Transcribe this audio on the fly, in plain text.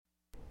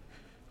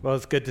Well,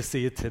 it's good to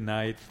see you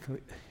tonight.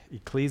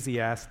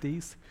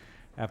 Ecclesiastes,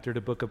 after the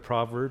book of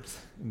Proverbs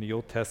in the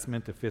Old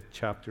Testament, the 5th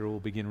chapter, we'll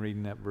begin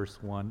reading at verse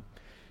 1.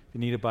 If you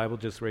need a Bible,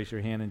 just raise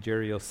your hand and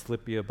Jerry will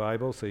slip you a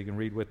Bible so you can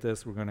read with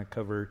us. We're going to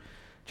cover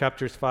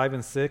chapters 5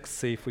 and 6,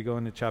 see if we go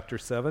into chapter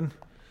 7.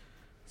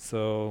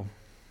 So,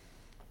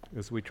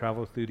 as we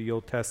travel through the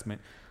Old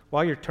Testament,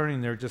 while you're turning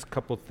there, just a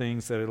couple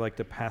things that I'd like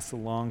to pass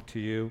along to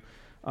you.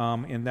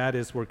 And that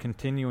is we're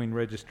continuing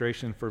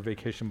registration for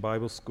Vacation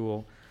Bible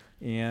School.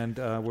 And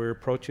we're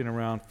approaching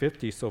around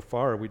 50 so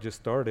far. We just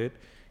started,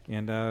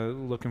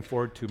 and looking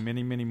forward to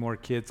many, many more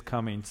kids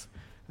coming.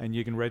 And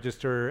you can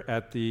register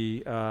at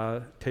the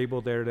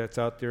table there that's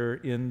out there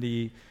in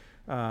the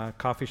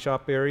coffee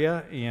shop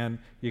area, and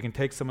you can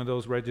take some of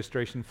those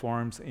registration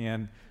forms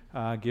and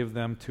give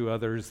them to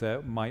others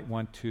that might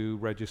want to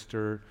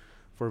register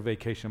for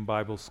Vacation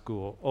Bible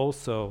School.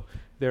 Also,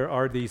 there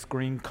are these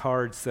green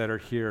cards that are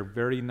here,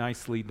 very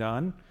nicely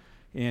done.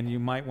 And you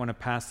might want to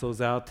pass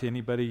those out to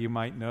anybody you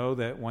might know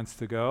that wants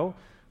to go.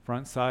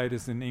 Front side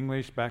is in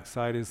English, back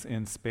side is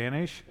in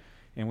Spanish.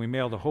 And we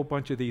mailed a whole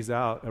bunch of these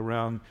out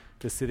around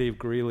the city of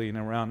Greeley and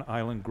around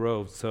Island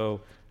Grove.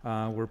 So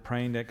we're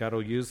praying that God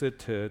will use it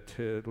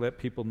to let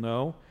people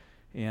know.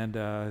 And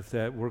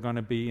that we're going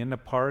to be in the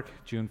park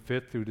June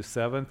 5th through the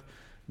 7th,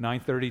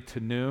 9:30 to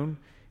noon.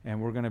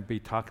 And we're going to be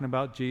talking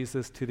about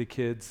Jesus to the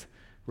kids.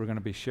 We're going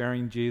to be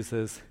sharing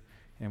Jesus.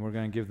 And we're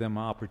going to give them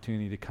an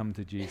opportunity to come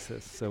to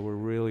Jesus. So we're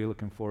really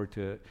looking forward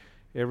to it.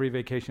 Every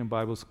Vacation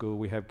Bible School,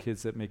 we have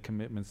kids that make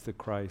commitments to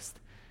Christ.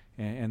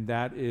 And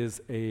that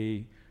is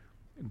a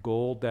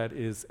goal, that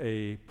is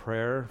a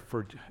prayer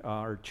for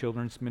our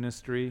children's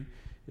ministry,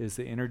 is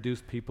to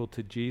introduce people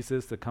to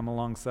Jesus, to come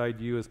alongside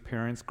you as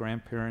parents,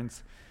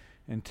 grandparents,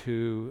 and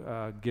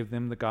to give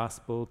them the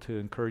gospel, to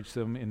encourage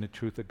them in the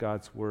truth of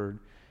God's word,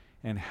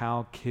 and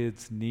how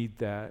kids need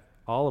that.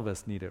 All of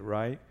us need it,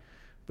 right?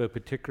 But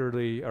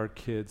particularly our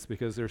kids,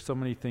 because there's so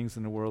many things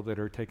in the world that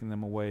are taking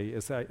them away.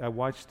 As I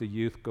watch the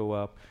youth go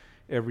up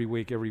every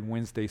week, every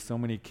Wednesday, so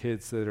many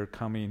kids that are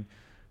coming,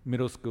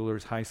 middle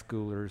schoolers, high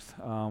schoolers,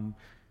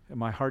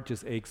 my heart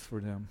just aches for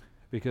them,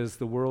 because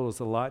the world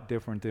is a lot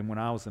different than when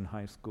I was in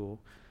high school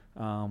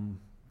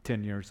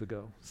 10 years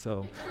ago.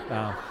 So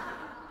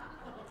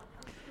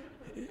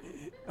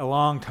a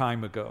long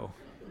time ago.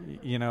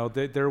 You know,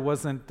 there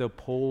wasn't the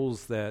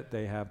polls that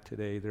they have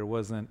today. There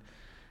wasn't.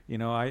 You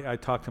know, I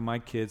talked to my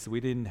kids. We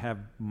didn't have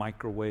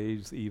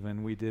microwaves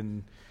even. We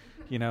didn't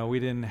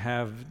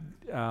have,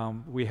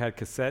 we had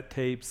cassette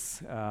tapes.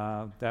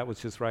 That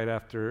was just right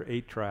after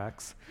 8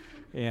 tracks.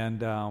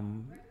 And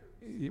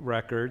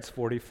records,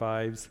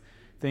 45s,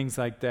 things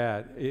like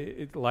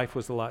that. Life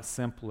was a lot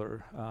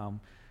simpler.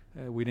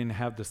 We didn't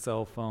have the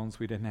cell phones.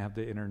 We didn't have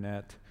the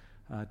internet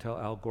until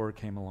Al Gore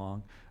came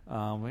along.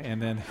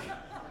 And then,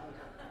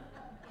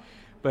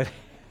 but...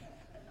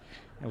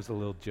 That was a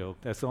little joke.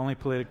 That's the only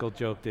political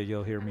joke that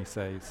you'll hear me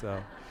say.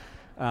 So,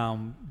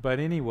 but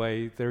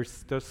anyway,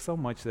 there's so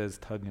much that is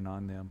tugging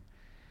on them,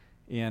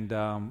 and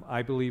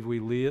I believe we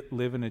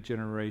live in a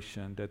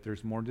generation that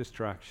there's more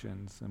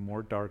distractions and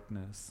more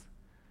darkness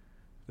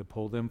that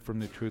pull them from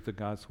the truth of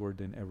God's word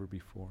than ever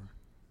before.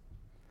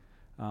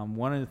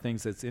 One of the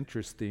things that's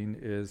interesting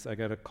is I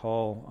got a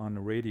call on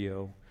the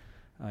radio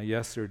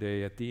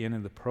yesterday at the end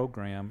of the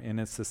program, and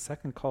it's the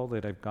second call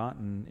that I've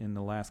gotten in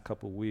the last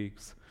couple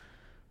weeks,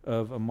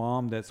 of a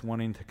mom that's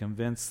wanting to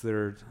convince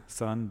their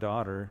son,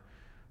 daughter,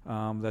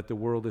 that the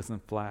world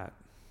isn't flat.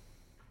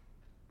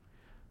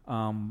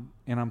 And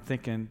I'm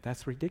thinking,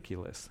 that's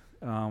ridiculous.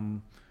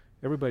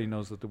 Everybody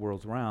knows that the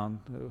world's round.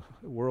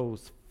 The world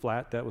was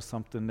flat. That was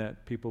something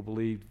that people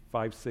believed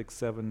 5, 6,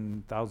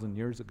 7,000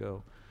 years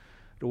ago.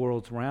 The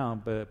world's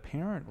round, but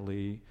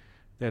apparently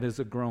that is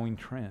a growing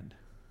trend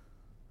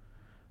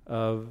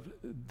of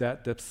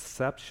that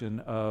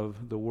deception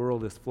of the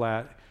world is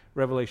flat.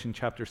 Revelation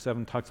chapter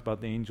 7 talks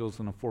about the angels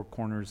in the 4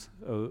 corners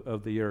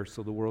of the earth,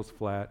 so the world's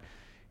flat.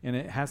 And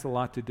it has a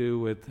lot to do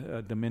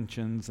with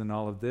dimensions and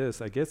all of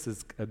this. I guess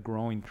it's a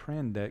growing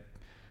trend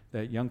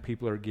that young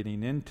people are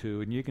getting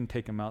into. And you can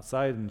take them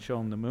outside and show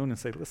them the moon and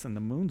say, listen,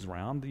 the moon's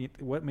round.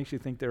 What makes you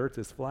think the earth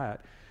is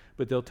flat?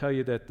 But they'll tell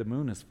you that the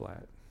moon is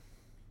flat.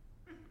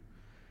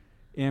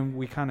 And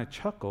we kind of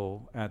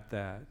chuckle at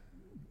that.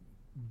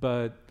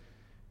 But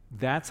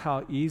that's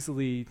how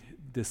easily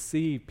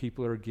deceived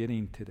people are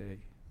getting today.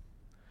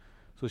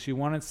 So she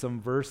wanted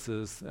some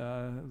verses,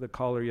 the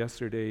caller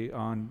yesterday,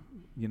 on,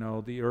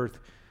 the earth.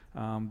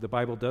 The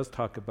Bible does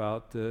talk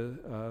about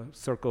the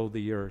circle of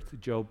the earth.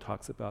 Job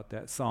talks about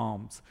that.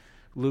 Psalms.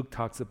 Luke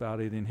talks about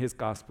it in his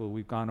gospel.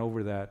 We've gone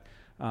over that.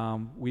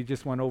 We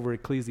just went over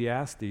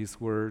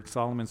Ecclesiastes, where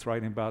Solomon's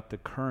writing about the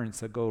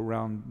currents that go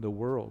around the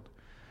world.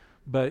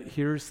 But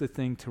here's the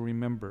thing to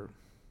remember,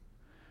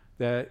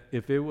 that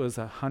if it was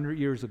 100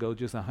 years ago,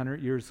 just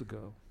 100 years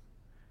ago,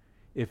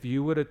 if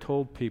you would have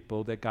told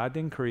people that God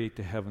didn't create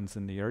the heavens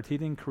and the earth, he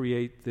didn't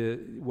create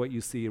what you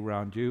see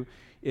around you,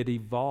 it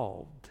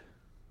evolved,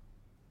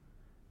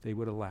 they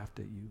would have laughed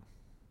at you.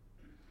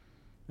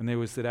 And they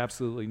would have said,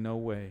 absolutely no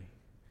way.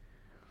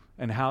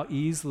 And how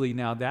easily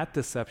now that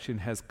deception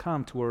has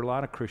come to where a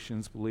lot of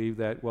Christians believe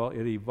that, well,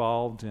 it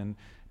evolved and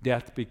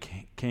death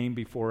came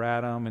before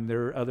Adam, and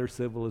there are other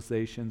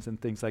civilizations and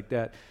things like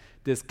that,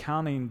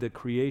 discounting the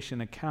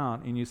creation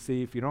account. And you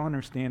see, if you don't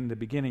understand the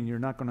beginning, you're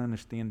not going to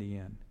understand the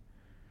end.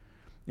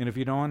 And if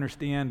you don't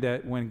understand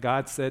that when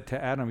God said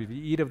to Adam, if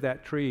you eat of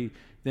that tree,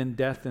 then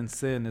death and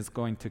sin is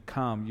going to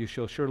come. You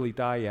shall surely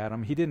die,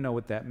 Adam. He didn't know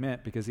what that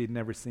meant because he'd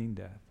never seen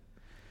death.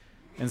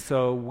 And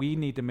so we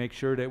need to make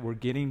sure that we're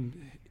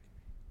getting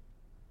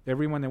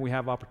everyone that we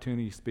have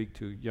opportunity to speak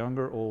to, young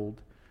or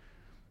old,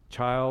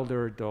 child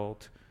or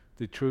adult,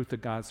 the truth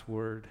of God's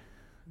word,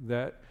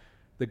 that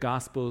the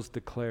gospel is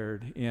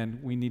declared,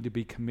 and we need to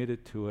be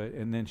committed to it,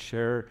 and then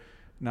share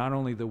not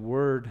only the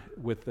word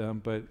with them,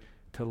 but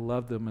to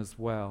love them as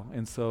well.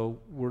 And so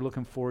we're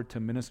looking forward to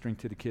ministering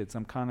to the kids.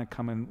 I'm kind of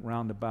coming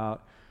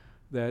roundabout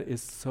that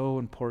it's so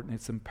important.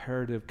 It's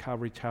imperative,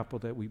 Calvary Chapel,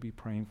 that we be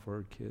praying for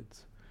our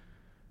kids,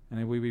 and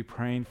that we be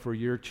praying for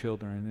your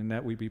children, and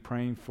that we be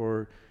praying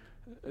for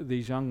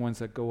these young ones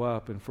that go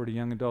up, and for the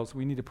young adults.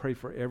 We need to pray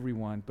for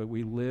everyone, but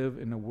we live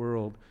in a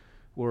world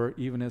where,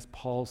 even as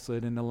Paul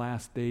said, in the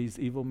last days,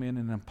 evil men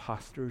and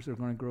impostors are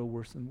going to grow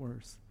worse and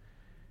worse.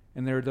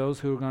 And there are those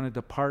who are going to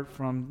depart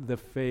from the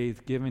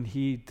faith, giving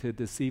heed to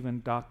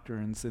deceiving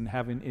doctrines and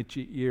having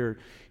itchy ear,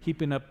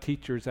 heaping up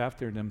teachers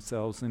after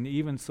themselves, and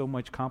even so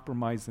much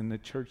compromise in the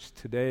church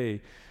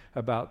today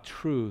about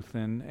truth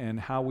and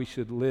how we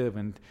should live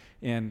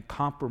and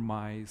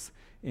compromise.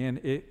 And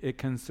it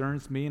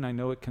concerns me, and I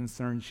know it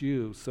concerns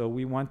you. So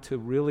we want to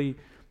really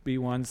be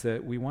ones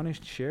that we want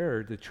to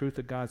share the truth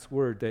of God's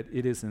word, that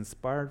it is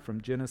inspired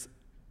from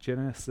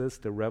Genesis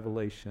to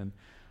Revelation,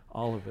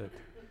 all of it.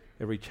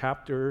 Every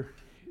chapter,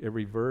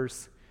 every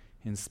verse,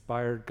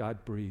 inspired,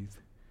 God-breathed.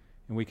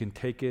 And we can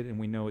take it and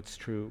we know it's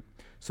true.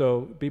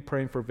 So be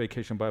praying for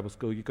Vacation Bible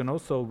School. You can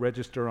also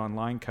register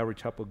online,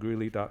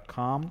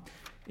 CalvaryChapelGreeley.com.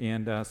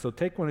 And so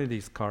take one of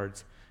these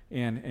cards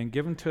and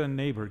give them to a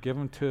neighbor, give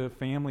them to a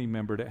family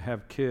member that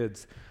have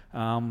kids.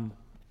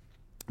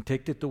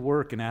 Take it to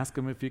work and ask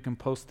them if you can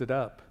post it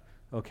up,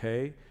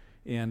 okay?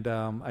 And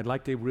I'd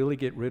like to really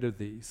get rid of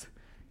these.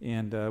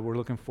 And we're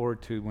looking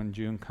forward to when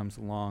June comes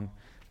along.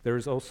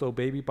 There's also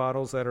baby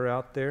bottles that are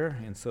out there,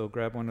 and so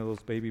grab one of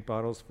those baby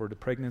bottles for the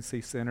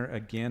Pregnancy Center.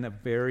 Again, a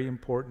very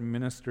important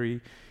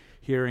ministry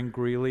here in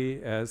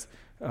Greeley, as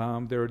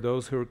there are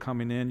those who are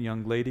coming in,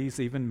 young ladies,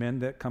 even men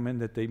that come in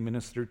that they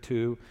minister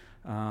to,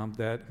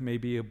 that may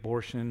be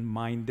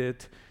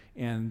abortion-minded,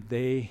 and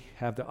they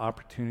have the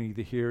opportunity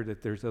to hear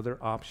that there's other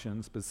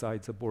options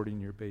besides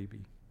aborting your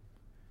baby.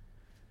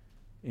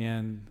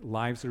 And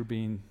lives are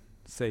being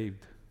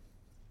saved,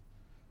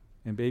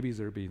 and babies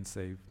are being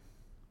saved.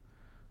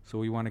 So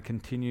we want to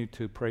continue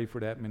to pray for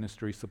that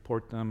ministry,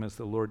 support them as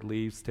the Lord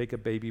leads. Take a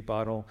baby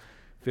bottle,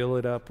 fill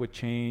it up with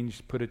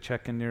change, put a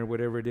check in there,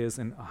 whatever it is,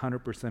 and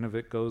 100% of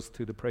it goes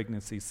to the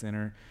Pregnancy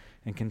Center,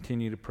 and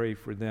continue to pray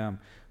for them.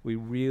 We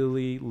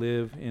really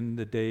live in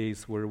the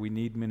days where we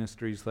need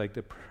ministries like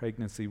the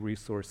Pregnancy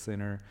Resource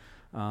Center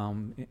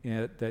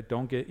that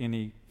don't get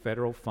any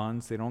federal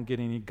funds. They don't get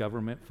any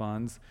government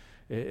funds.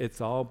 It's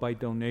all by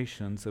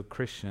donations of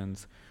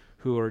Christians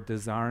who are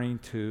desiring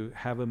to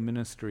have a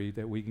ministry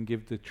that we can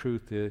give the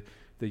truth to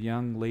the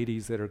young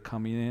ladies that are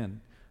coming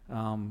in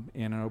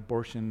and are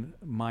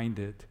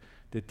abortion-minded,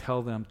 to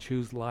tell them,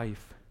 choose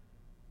life.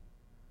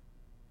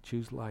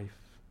 Choose life.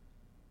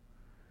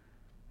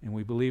 And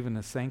we believe in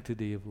the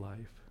sanctity of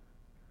life.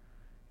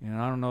 And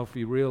I don't know if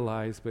you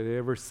realize, but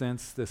ever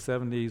since the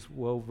 70s,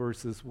 Roe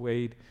versus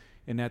Wade,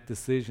 in that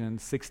decision,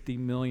 60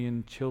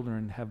 million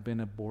children have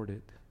been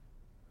aborted.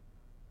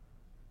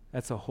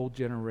 That's a whole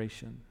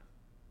generation.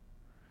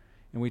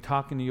 And we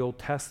talk in the Old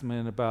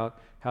Testament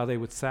about how they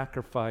would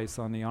sacrifice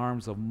on the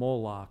arms of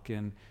Moloch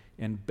and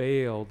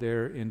Baal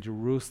there in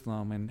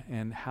Jerusalem,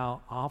 and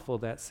how awful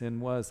that sin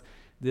was.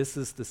 This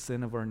is the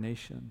sin of our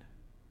nation.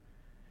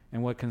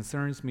 And what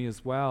concerns me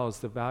as well is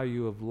the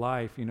value of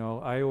life. You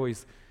know, I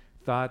always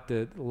thought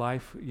that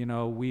life, you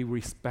know, we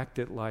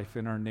respected life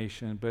in our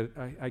nation, but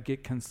I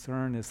get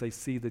concerned as I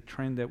see the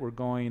trend that we're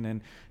going,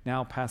 and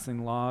now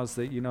passing laws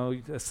that, you know,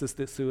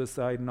 assisted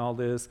suicide and all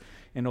this,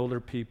 and older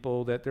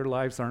people, that their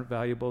lives aren't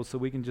valuable, so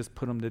we can just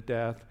put them to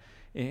death.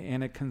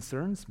 And it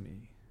concerns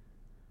me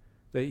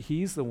that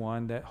he's the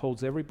one that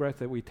holds every breath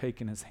that we take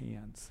in his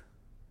hands,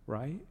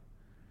 right?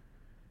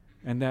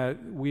 And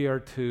that we are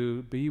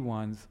to be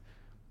ones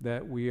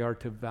that we are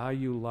to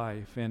value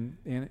life. And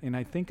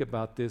I think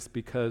about this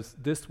because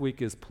this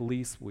week is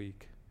Police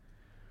Week.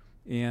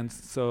 And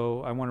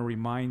so I want to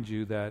remind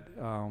you that,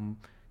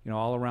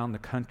 all around the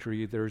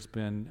country, there's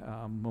been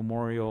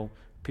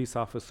peace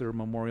officer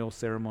memorial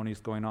ceremonies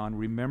going on,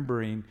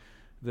 remembering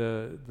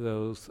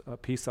those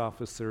peace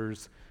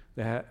officers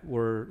that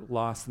were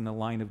lost in the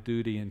line of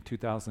duty in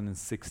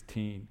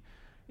 2016.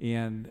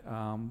 And,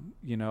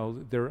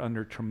 they're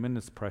under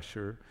tremendous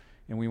pressure,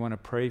 and we want to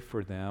pray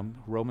for them.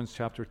 Romans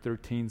chapter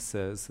 13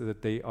 says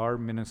that they are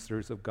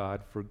ministers of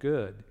God for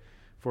good,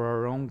 for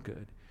our own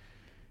good.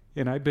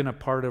 And I've been a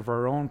part of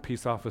our own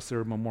Peace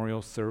Officer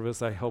Memorial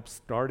Service. I helped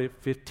start it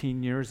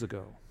 15 years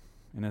ago,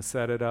 and I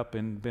set it up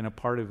and been a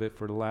part of it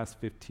for the last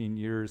 15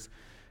 years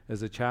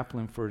as a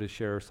chaplain for the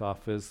Sheriff's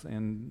Office.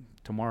 And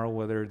tomorrow,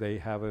 whether they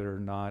have it or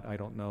not, I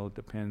don't know. It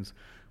depends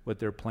what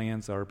their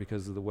plans are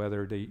because of the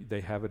weather.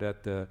 They have it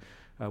at the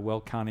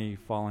Weld County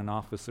Fallen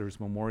Officers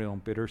Memorial in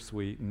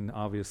Bittersweet, and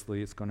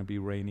obviously it's going to be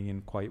rainy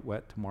and quite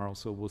wet tomorrow,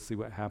 so we'll see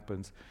what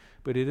happens.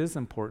 But it is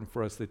important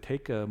for us to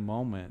take a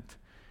moment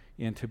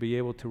and to be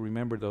able to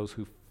remember those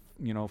who,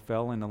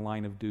 fell in the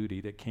line of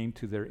duty, that came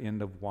to their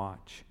end of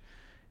watch,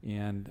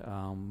 and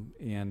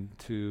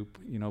to,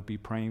 be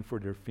praying for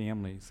their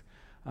families.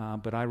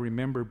 But I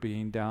remember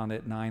being down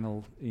at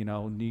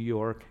New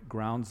York,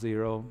 Ground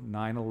Zero,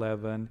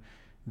 9/11,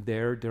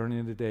 there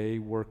during the day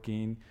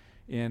working,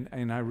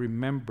 and I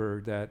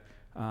remember that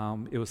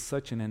it was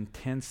such an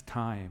intense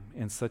time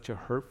and such a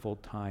hurtful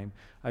time.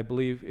 I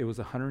believe it was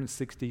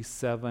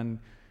 167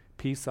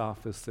 peace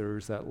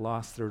officers that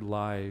lost their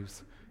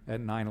lives at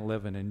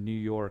 9/11 in New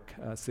York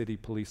City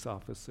police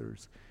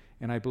officers.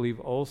 And I believe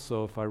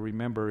also, if I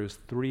remember, it was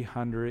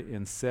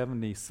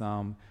 370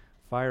 some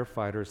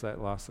firefighters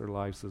that lost their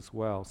lives as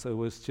well. So it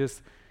was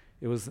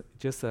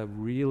just a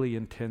really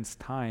intense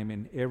time,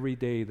 and every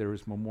day there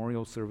was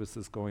memorial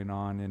services going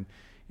on,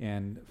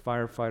 and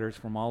firefighters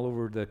from all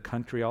over the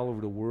country, all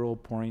over the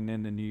world pouring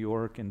into New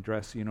York in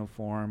dress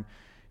uniform,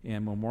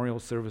 and memorial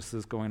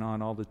services going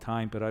on all the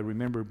time. But I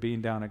remember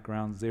being down at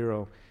Ground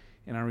Zero,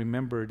 and I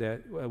remember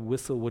that a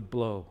whistle would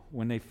blow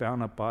when they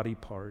found a body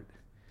part.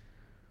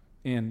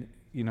 And,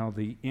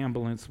 the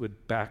ambulance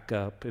would back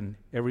up, and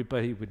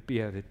everybody would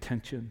be at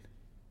attention.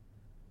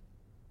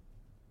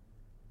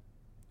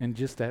 And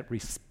just that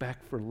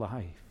respect for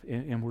life,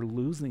 and we're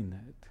losing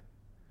it.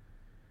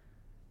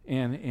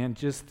 And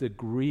just the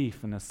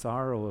grief and the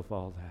sorrow of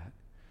all that.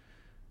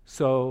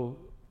 So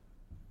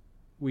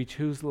we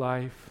choose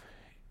life,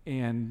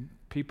 and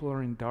people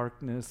are in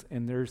darkness,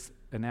 and there's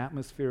an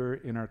atmosphere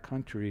in our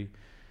country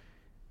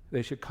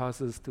that should cause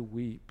us to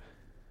weep.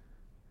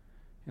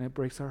 And it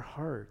breaks our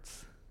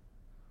hearts.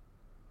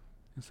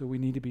 And so we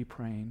need to be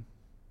praying,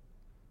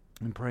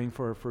 and praying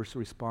for our first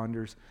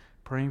responders,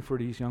 praying for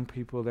these young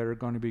people that are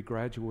going to be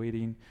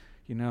graduating.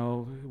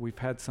 We've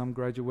had some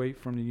graduate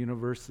from the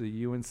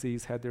university.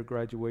 UNC's had their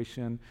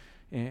graduation,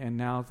 and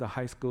now the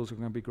high schools are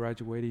going to be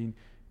graduating.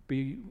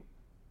 Be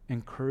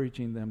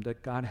encouraging them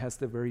that God has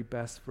the very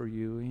best for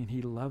you, and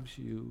He loves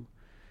you.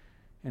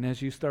 And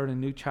as you start a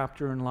new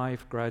chapter in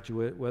life,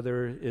 graduate,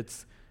 whether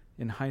it's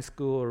in high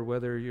school or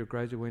whether you're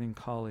graduating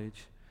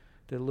college,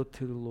 to look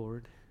to the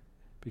Lord,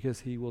 because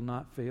He will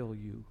not fail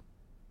you.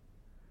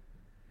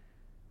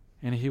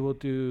 And He will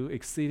do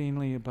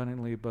exceedingly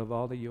abundantly above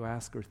all that you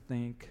ask or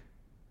think.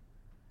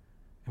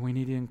 And we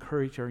need to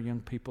encourage our young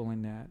people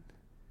in that,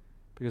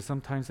 because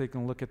sometimes they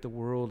can look at the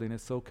world and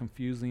it's so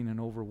confusing and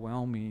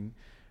overwhelming,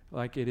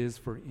 like it is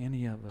for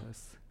any of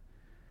us.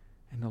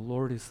 And the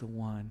Lord is the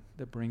one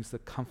that brings the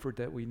comfort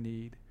that we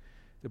need,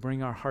 to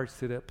bring our hearts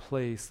to that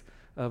place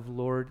of,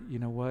 Lord, you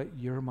know what?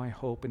 You're my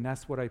hope. And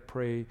that's what I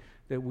pray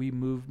that we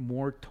move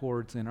more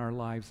towards in our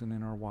lives and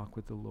in our walk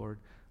with the Lord.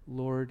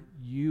 Lord,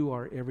 you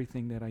are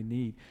everything that I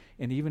need.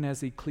 And even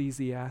as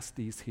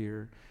Ecclesiastes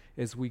here,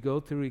 as we go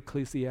through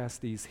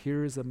Ecclesiastes,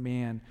 here is a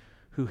man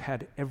who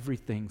had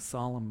everything,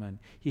 Solomon.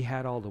 He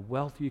had all the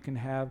wealth you can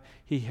have.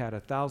 He had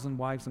 1,000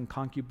 wives and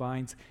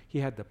concubines. He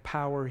had the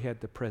power. He had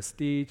the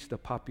prestige, the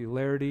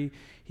popularity.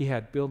 He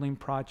had building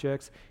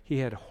projects. He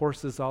had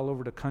horses all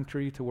over the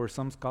country, to where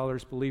some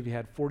scholars believe he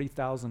had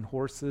 40,000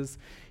 horses.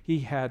 He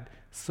had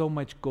so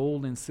much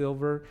gold and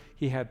silver.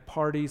 He had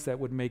parties that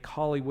would make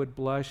Hollywood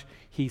blush.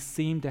 He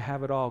seemed to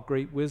have it all,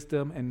 great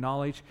wisdom and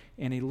knowledge.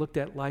 And he looked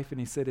at life and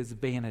he said, it's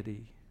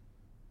vanity.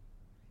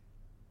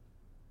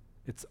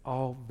 It's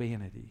all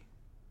vanity.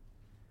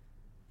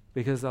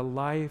 Because a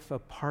life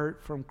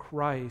apart from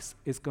Christ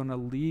is going to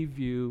leave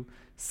you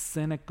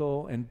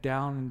cynical and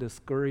down and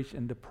discouraged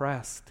and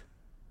depressed.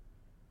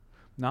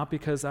 Not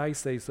because I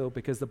say so,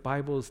 because the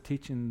Bible is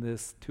teaching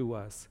this to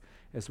us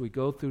as we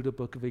go through the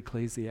book of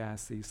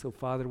Ecclesiastes. So,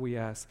 Father, we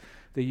ask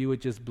that you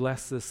would just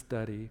bless this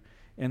study.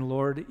 And,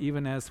 Lord,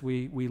 even as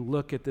we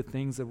look at the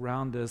things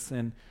around us,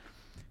 and,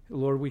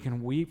 Lord, we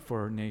can weep for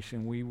our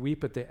nation. We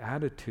weep at the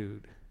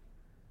attitude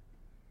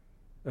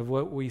of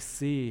what we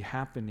see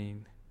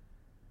happening,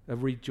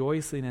 of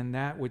rejoicing in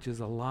that which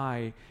is a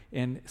lie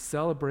and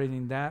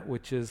celebrating that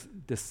which is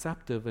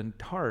deceptive and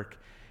dark,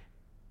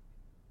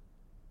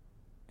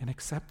 and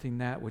accepting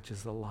that which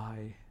is a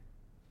lie.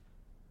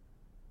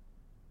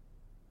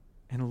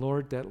 And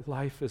Lord, that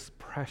life is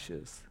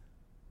precious,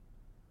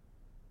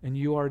 and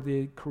you are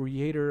the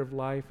creator of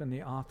life and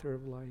the author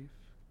of life.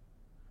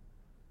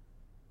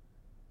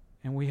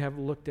 And we have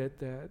looked at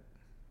that,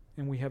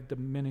 and we have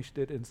diminished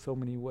it in so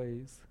many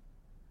ways.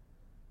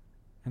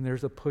 And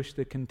there's a push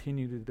to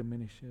continue to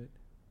diminish it.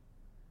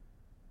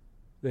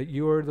 That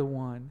you are the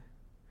one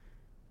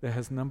that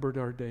has numbered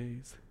our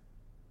days.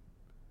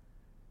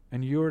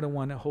 And you are the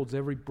one that holds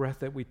every breath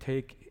that we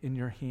take in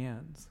your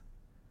hands.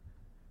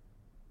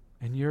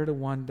 And you're the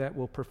one that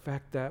will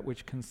perfect that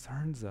which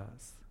concerns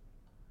us.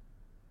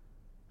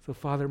 So,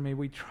 Father, may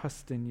we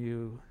trust in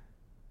you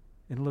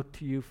and look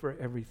to you for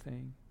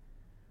everything.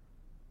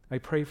 I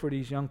pray for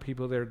these young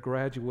people that are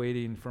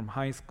graduating from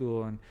high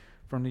school and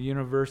from the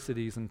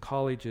universities and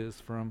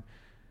colleges,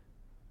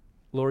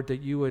 Lord,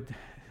 that you would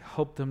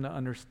help them to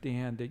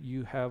understand that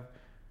you have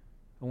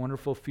a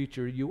wonderful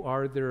future. You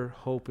are their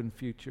hope and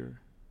future.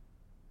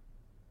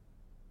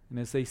 And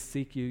as they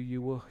seek you,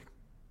 you will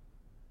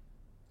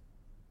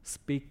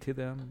speak to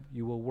them.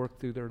 You will work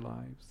through their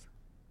lives.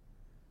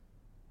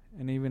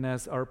 And even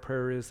as our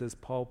prayer is, as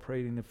Paul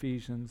prayed in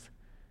Ephesians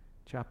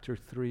chapter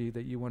 3,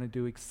 that you want to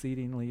do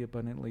exceedingly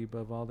abundantly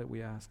above all that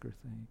we ask or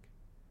think.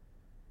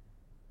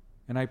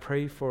 And I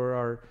pray for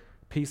our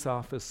peace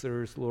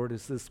officers, Lord,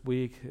 as this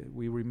week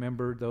we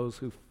remember those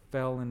who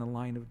fell in the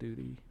line of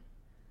duty.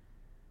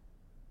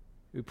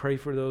 We pray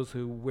for those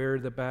who wear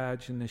the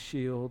badge and the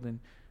shield, and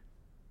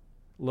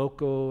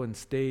local and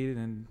state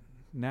and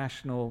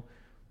national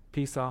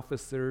peace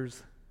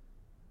officers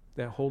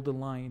that hold the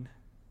line,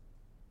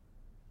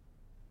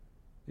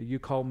 that you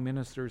call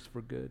ministers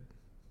for good,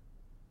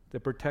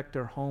 that protect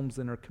our homes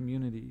and our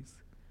communities.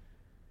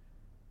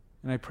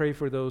 And I pray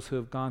for those who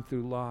have gone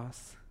through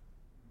loss,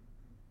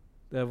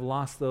 that have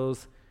lost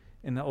those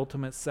in the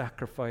ultimate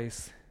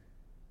sacrifice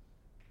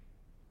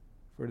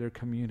for their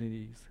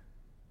communities.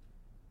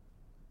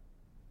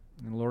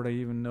 And Lord, I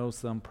even know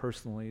some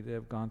personally that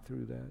have gone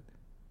through that.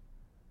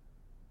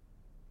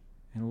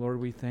 And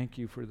Lord, we thank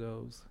you for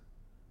those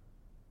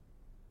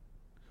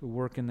who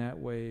work in that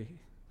way,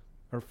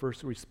 our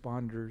first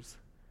responders.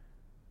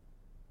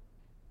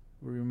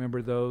 We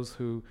remember those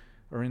who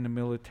are in the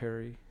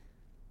military.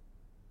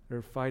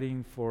 They're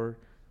fighting for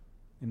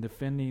and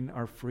defending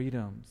our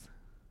freedoms.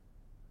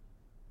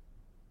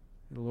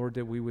 And Lord,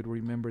 that we would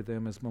remember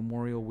them as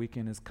Memorial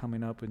Weekend is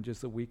coming up in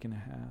just a week and a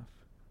half.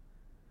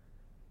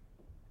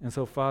 And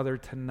so, Father,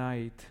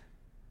 tonight,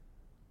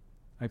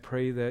 I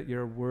pray that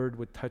your word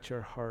would touch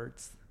our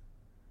hearts.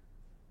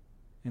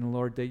 And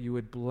Lord, that you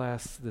would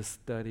bless this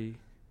study,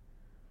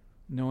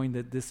 knowing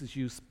that this is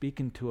you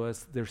speaking to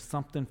us. There's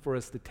something for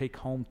us to take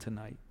home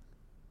tonight.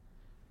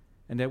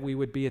 And that we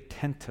would be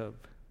attentive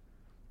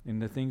in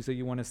the things that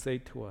you want to say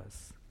to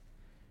us.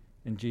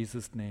 In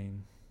Jesus'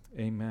 name,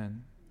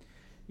 amen.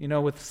 You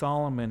know, with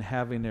Solomon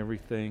having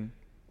everything,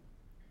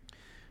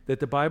 that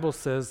the Bible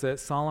says that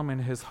Solomon,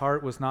 his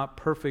heart was not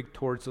perfect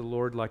towards the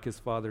Lord like his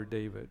father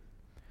David.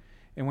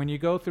 And when you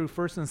go through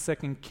 1st and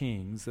 2nd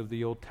Kings of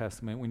the Old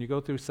Testament, when you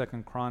go through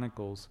 2nd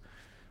Chronicles,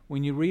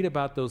 when you read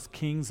about those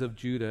kings of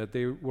Judah,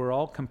 they were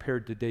all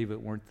compared to David,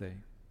 weren't they?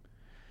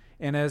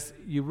 And as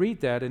you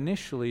read that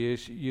initially,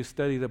 as you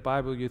study the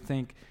Bible, you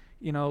think,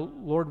 you know,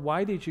 Lord,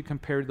 why did you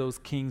compare those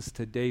kings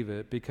to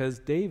David? Because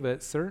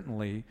David,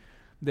 certainly,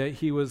 that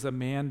he was a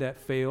man that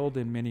failed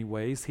in many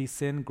ways. He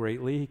sinned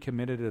greatly. He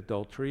committed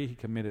adultery. He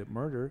committed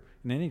murder.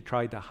 And then he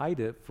tried to hide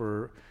it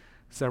for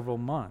several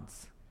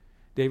months.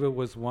 David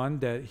was one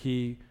that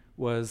he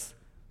was,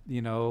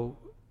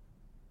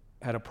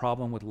 had a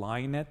problem with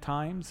lying at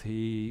times.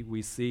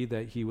 We see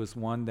that he was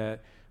one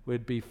that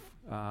would be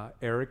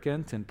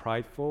arrogant and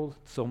prideful,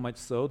 so much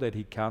so that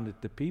he counted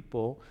the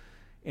people.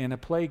 And a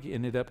plague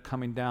ended up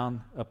coming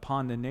down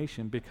upon the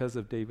nation because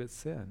of David's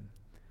sin.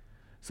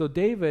 So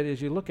David,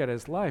 as you look at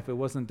his life, it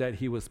wasn't that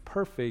he was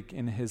perfect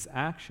in his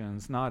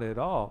actions, not at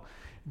all.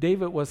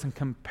 David wasn't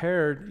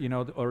compared,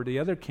 or the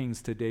other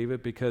kings to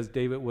David because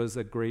David was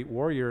a great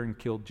warrior and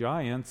killed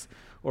giants,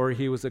 or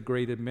he was a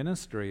great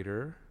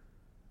administrator,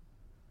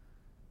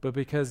 but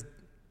because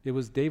it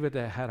was David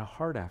that had a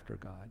heart after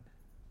God.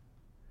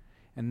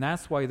 And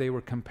that's why they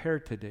were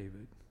compared to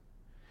David.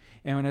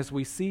 And as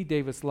we see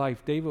David's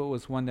life, David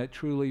was one that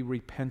truly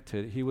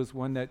repented. He was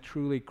one that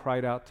truly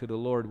cried out to the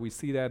Lord. We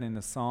see that in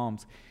the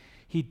Psalms.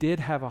 He did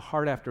have a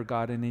heart after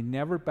God, and he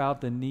never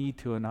bowed the knee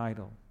to an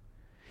idol.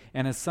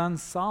 And his son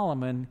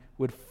Solomon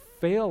would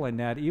fail in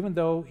that, even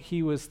though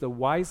he was the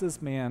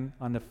wisest man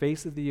on the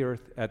face of the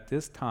earth at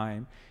this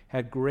time,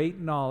 had great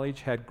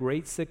knowledge, had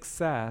great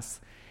success.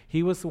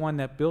 He was the one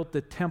that built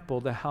the temple,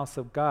 the house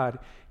of God.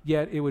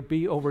 Yet it would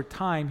be over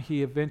time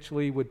he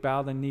eventually would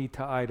bow the knee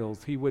to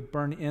idols. He would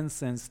burn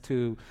incense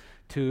to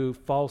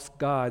false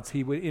gods.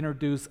 He would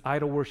introduce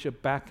idol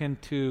worship back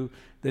into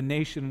the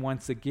nation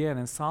once again.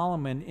 And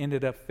Solomon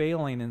ended up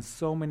failing in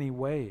so many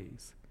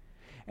ways.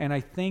 And I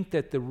think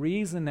that the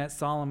reason that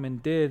Solomon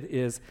did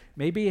is,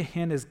 maybe a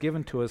hint is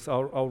given to us.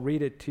 I'll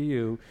read it to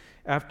you.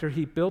 After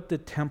he built the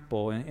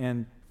temple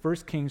in 1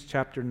 Kings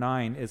chapter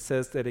 9, it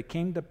says that it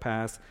came to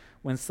pass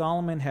when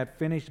Solomon had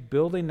finished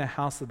building the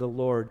house of the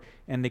Lord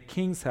and the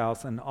king's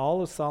house and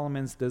all of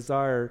Solomon's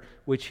desire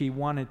which he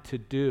wanted to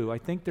do. I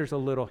think there's a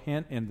little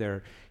hint in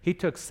there. He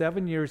took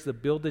 7 years to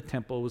build the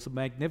temple. It was a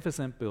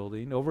magnificent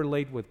building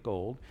overlaid with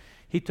gold.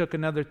 He took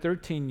another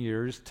 13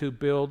 years to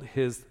build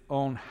his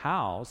own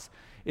house.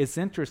 It's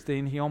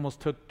interesting, he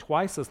almost took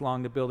twice as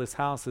long to build his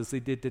house as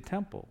he did the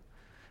temple.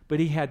 But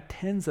he had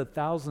tens of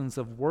thousands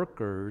of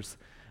workers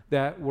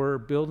that were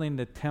building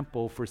the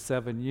temple for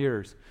 7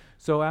 years.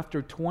 So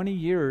after 20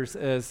 years,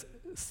 as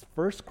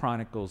First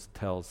Chronicles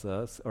tells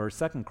us, or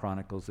Second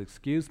Chronicles,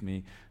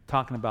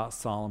 talking about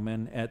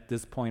Solomon at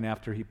this point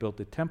after he built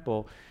the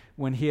temple.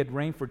 When he had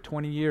reigned for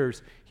 20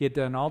 years, he had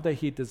done all that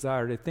he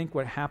desired. I think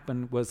what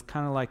happened was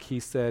kind of like he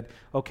said,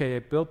 okay, I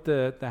built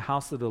the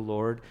house of the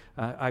Lord.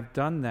 I've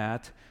done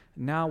that.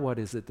 Now what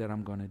is it that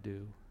I'm going to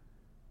do?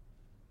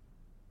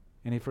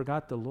 And he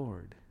forgot the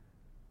Lord.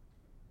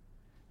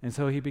 And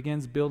so he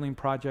begins building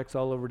projects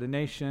all over the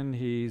nation.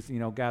 He's,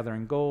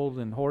 gathering gold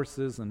and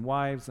horses and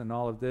wives and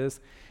all of this.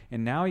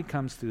 And now he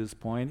comes to this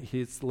point.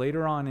 It's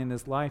later on in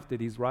his life that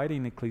he's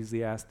writing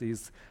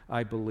Ecclesiastes,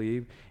 I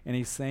believe. And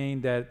he's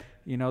saying that,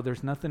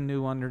 there's nothing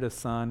new under the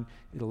sun.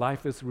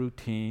 Life is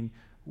routine.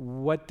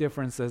 What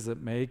difference does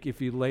it make?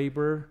 If you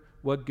labor,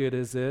 what good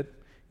is it?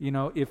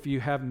 If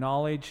you have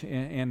knowledge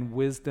and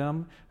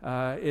wisdom,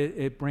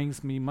 it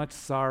brings me much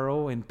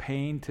sorrow and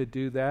pain to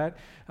do that.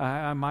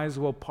 I might as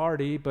well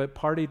party, but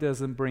party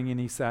doesn't bring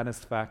any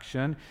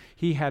satisfaction.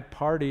 He had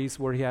parties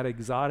where he had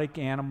exotic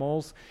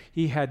animals.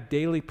 He had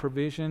daily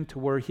provision to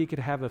where he could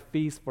have a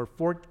feast for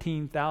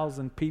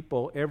 14,000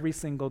 people every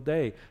single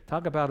day.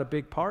 Talk about a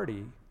big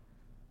party.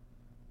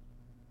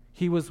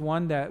 He was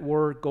one that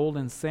wore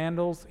golden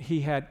sandals.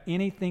 He had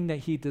anything that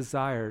he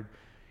desired.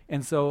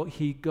 And so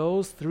he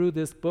goes through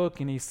this book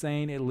and he's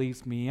saying, it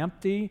leaves me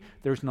empty.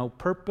 There's no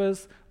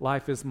purpose.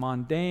 Life is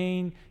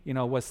mundane.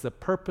 What's the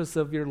purpose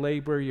of your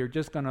labor? You're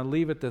just going to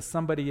leave it to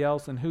somebody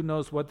else, and who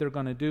knows what they're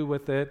going to do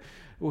with it.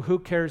 Well, who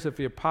cares if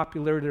you're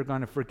popular? They're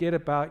going to forget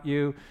about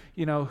you.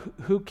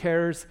 Who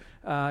cares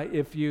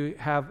if you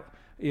have,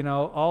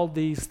 all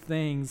these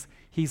things?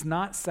 He's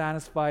not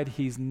satisfied.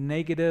 He's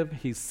negative.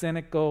 He's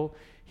cynical.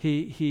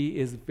 He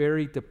is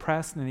very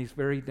depressed and he's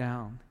very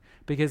down,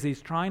 because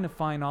he's trying to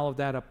find all of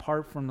that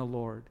apart from the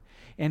Lord.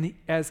 And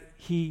as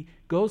he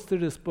goes through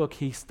this book,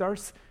 he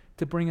starts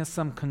to bring us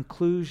some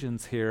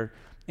conclusions here.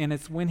 And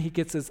it's when he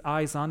gets his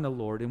eyes on the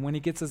Lord. And when he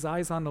gets his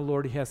eyes on the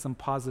Lord, he has some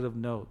positive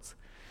notes.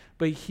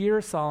 But here,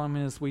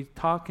 Solomon, as we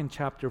talk in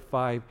chapter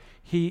 5,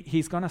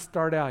 he's going to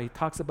start out. He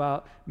talks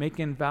about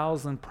making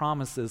vows and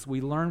promises.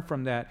 We learn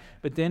from that.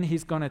 But then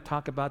he's going to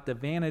talk about the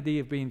vanity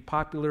of being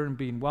popular and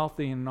being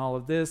wealthy and all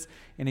of this.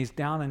 And he's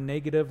down and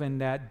negative,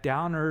 and that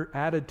downer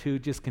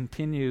attitude just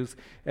continues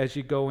as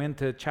you go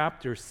into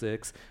chapter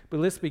 6.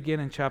 But let's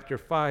begin in chapter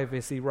 5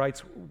 as he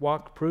writes,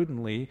 walk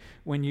prudently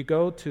when you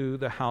go to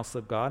the house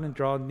of God, and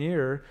draw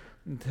near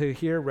to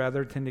hear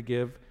rather than to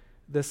give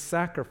the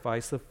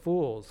sacrifice of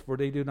fools, for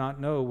they do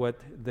not know what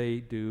they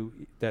do,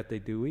 that they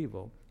do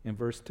evil. In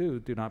verse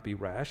 2, do not be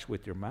rash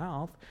with your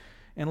mouth,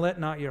 and let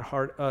not your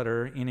heart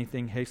utter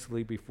anything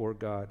hastily before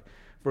God.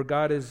 For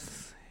God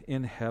is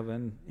in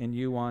heaven, and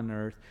you on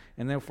earth,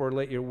 and therefore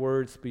let your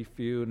words be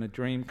few, and a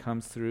dream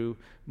comes through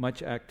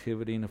much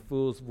activity, and a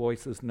fool's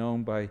voice is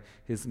known by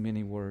his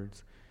many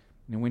words.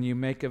 And when you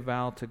make a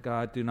vow to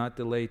God, do not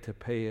delay to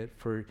pay it,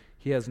 for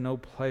he has no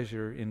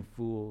pleasure in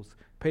fools.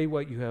 Pay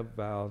what you have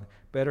vowed.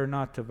 Better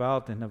not to vow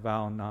than to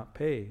vow and not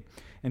pay.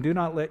 And do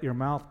not let your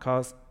mouth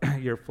cause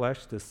your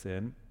flesh to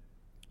sin,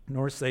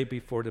 nor say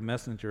before the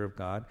messenger of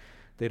God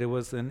that it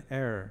was an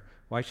error.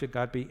 Why should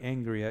God be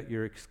angry at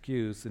your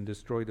excuse and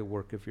destroy the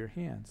work of your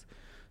hands?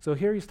 So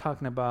here he's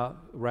talking about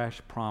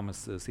rash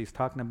promises. He's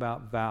talking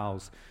about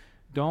vows.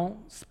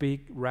 Don't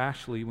speak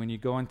rashly when you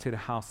go into the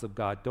house of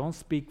God. Don't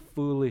speak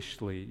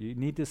foolishly. You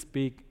need to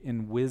speak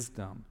in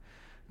wisdom.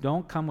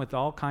 Don't come with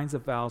all kinds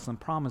of vows and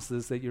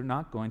promises that you're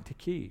not going to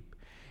keep.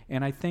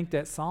 And I think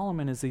that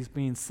Solomon, as he's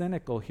being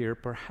cynical here,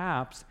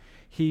 perhaps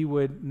he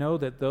would know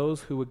that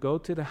those who would go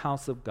to the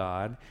house of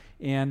God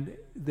and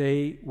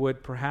they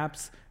would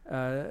perhaps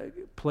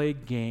play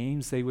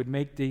games, they would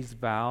make these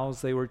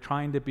vows, they were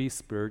trying to be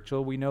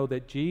spiritual. We know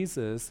that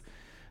Jesus,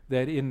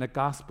 that in the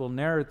gospel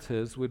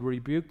narratives, would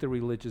rebuke the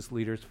religious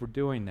leaders for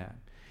doing that.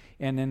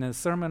 And in the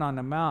Sermon on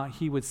the Mount,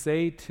 he would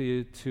say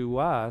to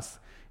us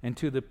and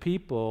to the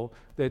people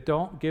that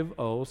don't give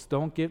oaths,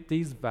 don't give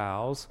these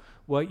vows.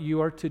 What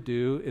you are to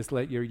do is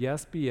let your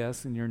yes be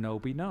yes and your no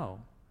be no.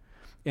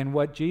 And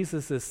what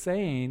Jesus is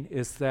saying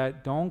is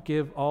that don't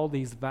give all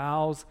these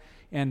vows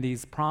and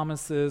these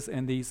promises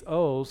and these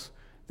oaths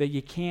that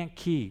you can't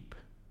keep.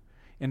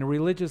 And the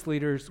religious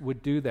leaders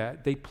would do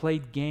that. They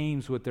played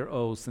games with their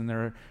oaths and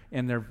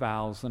their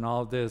vows and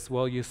all of this.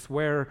 Well, you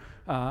swear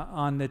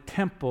on the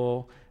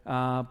temple,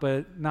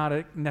 but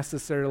not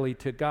necessarily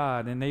to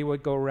God. And they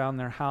would go around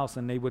their house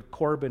and they would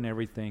Corban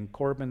everything,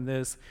 Corban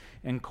this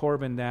and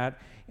Corban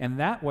that. And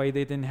that way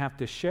they didn't have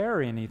to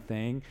share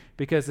anything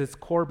because it's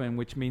Corban,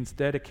 which means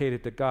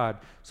dedicated to God.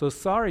 So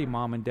sorry,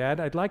 Mom and Dad,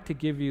 I'd like to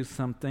give you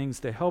some things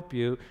to help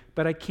you,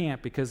 but I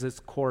can't because it's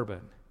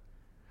Corban.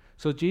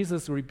 So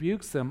Jesus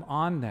rebukes them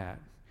on that.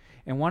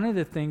 And one of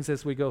the things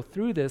as we go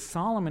through this,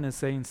 Solomon is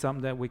saying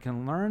something that we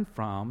can learn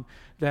from,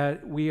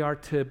 that we are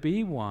to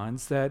be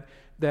ones that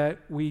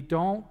we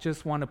don't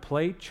just want to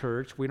play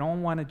church, we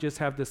don't want to just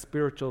have the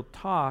spiritual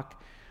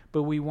talk,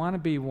 but we want to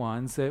be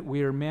ones that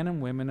we are men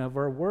and women of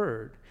our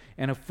word.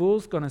 And a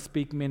fool's going to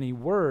speak many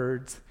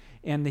words.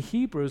 And the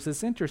Hebrews,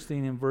 it's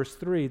interesting in verse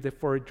 3, that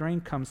for a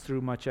dream comes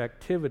through much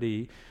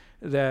activity.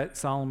 that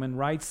Solomon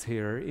writes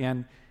here.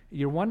 And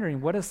you're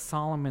wondering, what is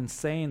Solomon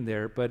saying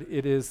there? But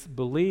it is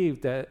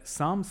believed that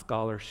some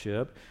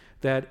scholarship,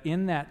 that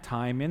in that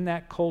time, in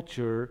that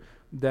culture,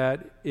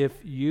 that if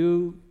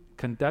you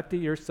conducted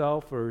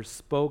yourself or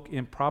spoke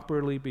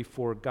improperly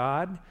before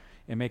God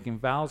and making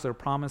vows or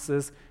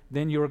promises,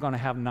 then you were going to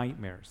have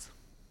nightmares.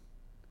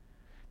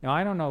 Now,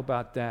 I don't know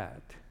about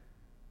that,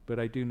 but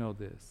I do know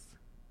this.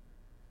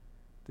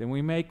 Then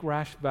we make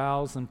rash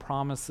vows and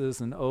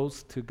promises and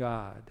oaths to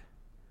God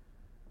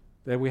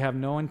that we have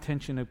no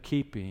intention of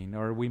keeping,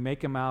 or we make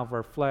them out of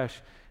our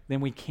flesh,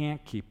 then we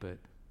can't keep it.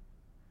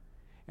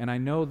 And I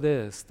know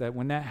this, that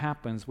when that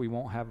happens, we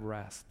won't have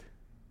rest.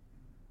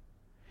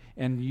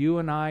 And you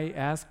and I,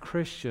 as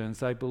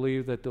Christians, I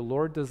believe that the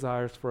Lord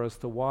desires for us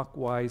to walk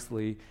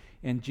wisely,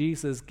 and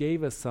Jesus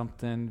gave us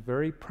something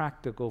very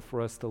practical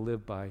for us to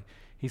live by.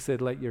 He said,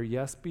 let your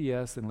yes be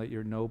yes and let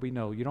your no be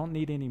no. You don't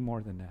need any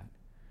more than that.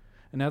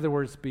 In other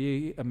words,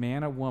 be a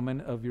man or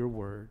woman of your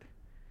word.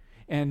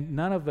 And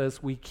none of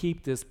us, we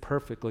keep this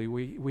perfectly.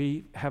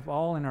 We have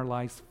all in our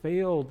lives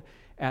failed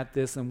at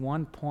this in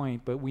one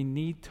point, but we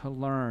need to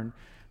learn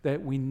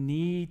that we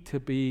need to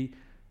be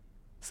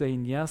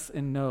saying yes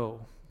and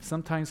no.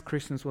 Sometimes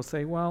Christians will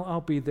say, well,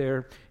 I'll be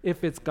there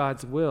if it's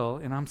God's will.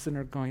 And I'm sitting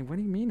there going, what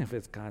do you mean if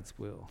it's God's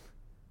will?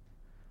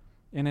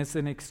 And it's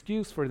an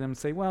excuse for them to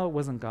say, well, it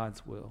wasn't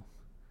God's will.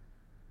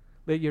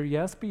 Let your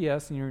yes be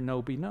yes and your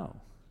no be no.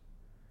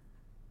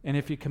 And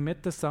if you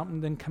commit to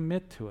something, then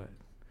commit to it.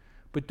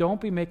 But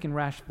don't be making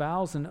rash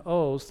vows and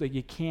oaths that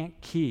you can't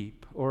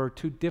keep or are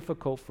too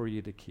difficult for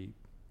you to keep.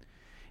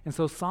 And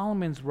so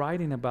Solomon's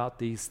writing about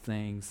these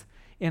things.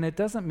 And it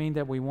doesn't mean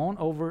that we won't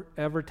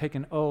ever take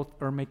an oath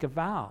or make a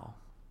vow.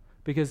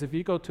 Because if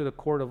you go to the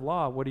court of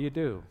law, what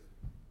do?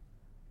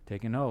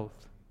 Take an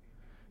oath.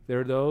 There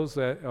are those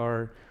that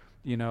are,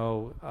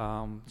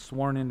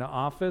 sworn into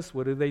office.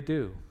 What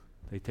do?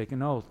 They take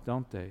an oath,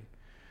 don't they?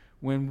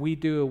 When we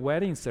do a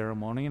wedding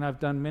ceremony, and I've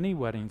done many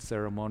wedding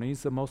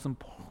ceremonies, the most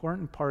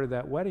important part of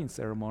that wedding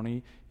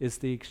ceremony is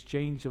the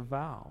exchange of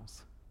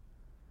vows.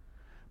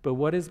 But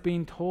what is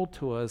being told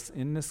to us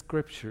in the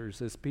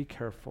scriptures is be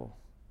careful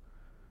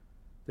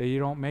that you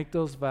don't make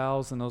those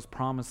vows and those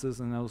promises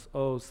and those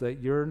oaths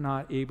that you're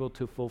not able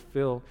to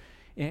fulfill.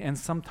 And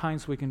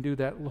sometimes we can do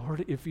that.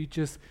 Lord, if you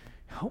just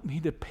help me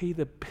to pay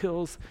the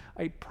bills,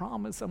 I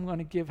promise I'm going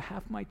to give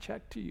half my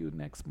check to you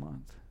next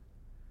month.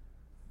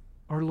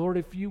 Or Lord,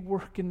 if you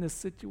work in this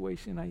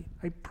situation,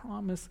 I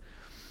promise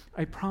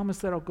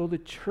that I'll go to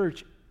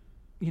church,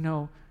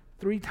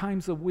 3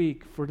 times a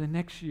week for the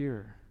next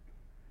year.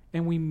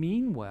 And we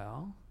mean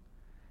well,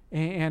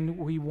 and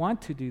we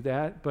want to do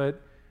that,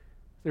 but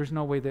there's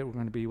no way that we're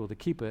going to be able to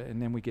keep it,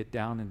 and then we get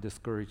down and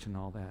discouraged and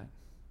all that.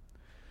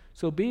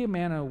 So be a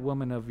man and a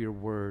woman of your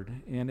word,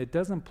 and it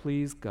doesn't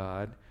please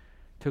God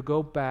to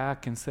go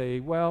back and say,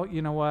 well,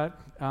 you know what,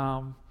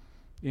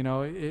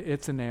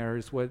 it's an error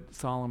is what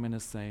Solomon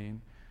is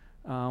saying.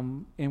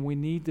 And we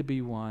need to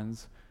be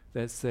ones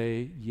that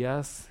say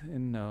yes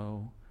and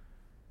no,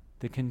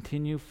 to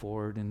continue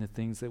forward in the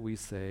things that we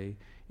say.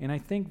 And I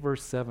think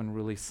verse 7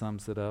 really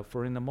sums it up.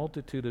 For in the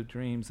multitude of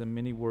dreams and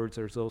many words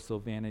there's also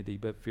vanity,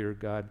 but fear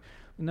God.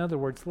 In other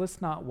words,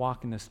 let's not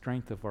walk in the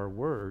strength of our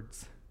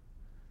words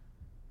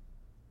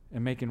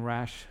and making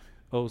rash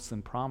oaths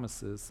and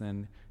promises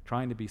and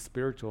trying to be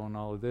spiritual and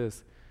all of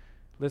this.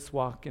 Let's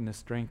walk in the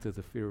strength of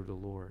the fear of the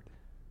Lord.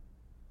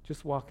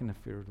 Just walk in the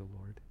fear of the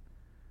Lord.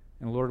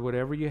 And Lord,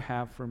 whatever you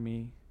have for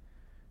me,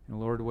 and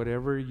Lord,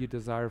 whatever you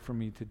desire for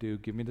me to do,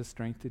 give me the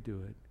strength to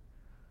do it.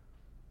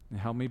 And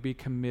help me be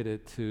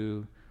committed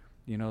to,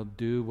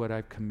 do what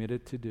I've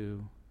committed to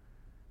do.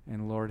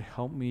 And Lord,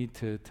 help me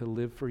to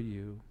live for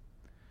you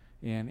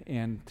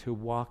and to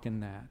walk in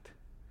that.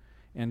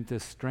 And the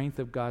strength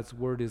of God's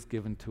word is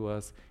given to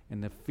us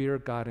and the fear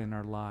of God in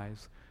our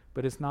lives.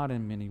 But it's not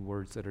in many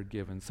words that are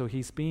given. So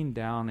he's being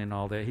down in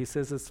all that. He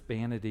says it's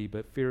vanity,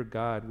 but fear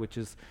God, which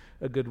is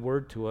a good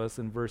word to us.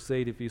 In verse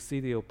 8, if you see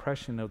the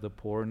oppression of the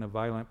poor and the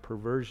violent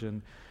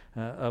perversion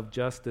of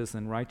justice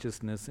and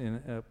righteousness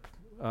in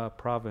a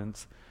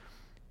province,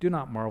 do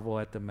not marvel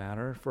at the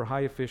matter. For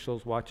high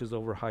officials watches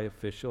over high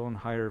official and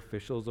higher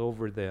officials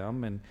over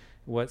them. And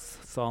what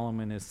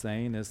Solomon is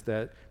saying is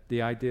that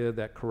the idea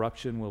that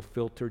corruption will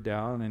filter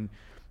down and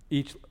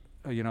each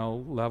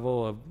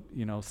level of,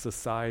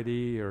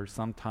 society or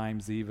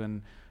sometimes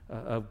even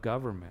of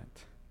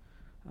government.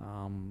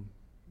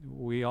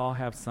 We all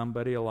have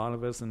somebody, a lot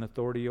of us, in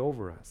authority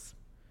over us.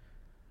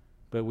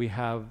 But we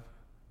have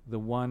the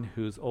one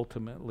who's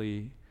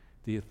ultimately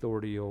the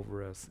authority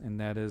over us, and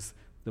that is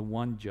the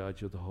one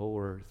judge of the whole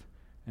earth,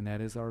 and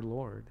that is our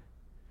Lord.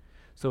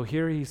 So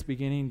here he's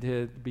beginning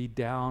to be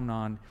down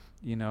on,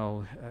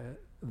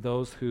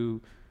 those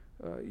who,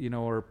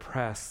 are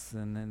oppressed,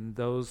 and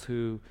those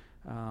who,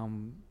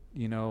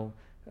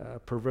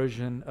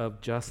 perversion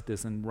of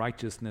justice and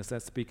righteousness.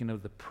 That's speaking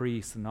of the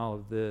priests and all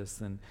of this,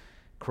 and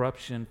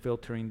corruption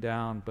filtering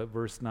down. But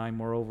verse 9,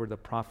 moreover, the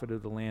profit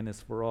of the land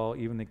is for all,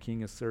 even the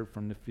king is served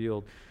from the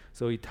field.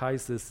 So he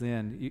ties this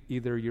in.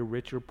 Either you're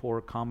rich or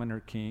poor, common or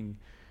king,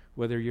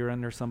 Whether you're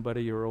under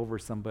somebody or over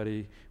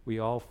somebody, we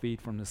all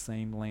feed from the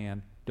same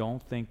land.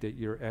 Don't think that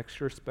you're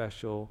extra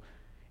special,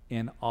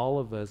 and all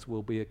of us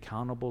will be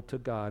accountable to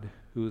God,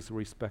 who is the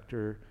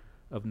respecter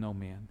of no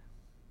man.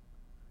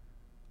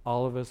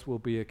 All of us will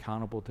be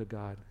accountable to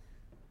God.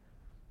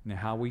 And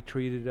how we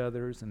treated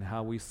others and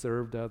how we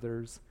served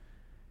others.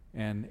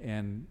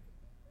 And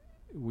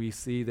we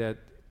see that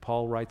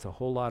Paul writes a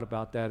whole lot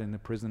about that in the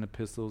prison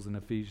epistles in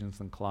Ephesians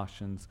and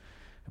Colossians,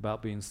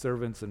 about being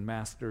servants and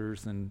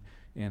masters and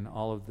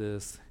all of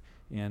this,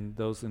 and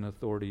those in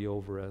authority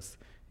over us.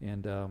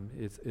 And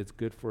it's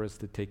good for us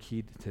to take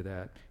heed to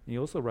that. And he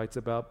also writes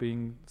about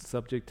being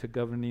subject to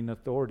governing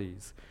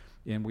authorities.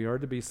 And we are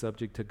to be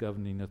subject to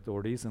governing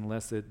authorities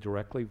unless it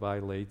directly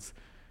violates,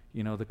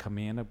 the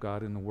command of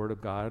God and the word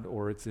of God,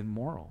 or it's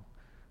immoral.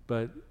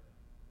 But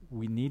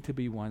we need to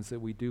be ones that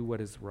we do what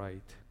is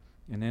right.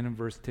 And then in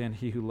verse 10,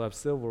 he who loves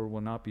silver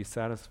will not be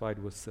satisfied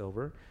with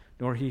silver,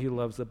 nor he who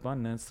loves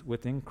abundance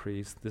with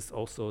increase. This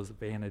also is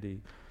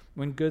vanity.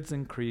 When goods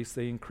increase,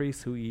 they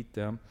increase who eat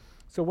them.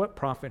 So what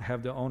profit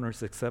have the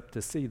owners except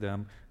to see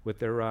them with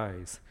their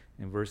eyes?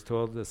 In verse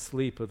 12, the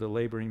sleep of the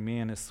laboring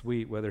man is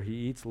sweet, whether he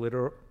eats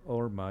little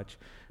or much,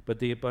 but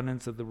the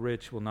abundance of the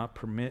rich will not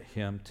permit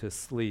him to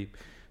sleep.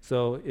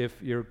 So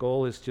if your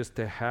goal is just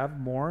to have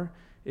more,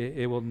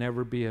 it will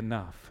never be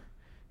enough,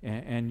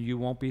 and you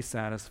won't be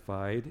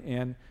satisfied.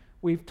 And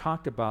we've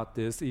talked about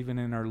this even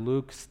in our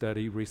Luke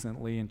study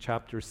recently in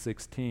chapter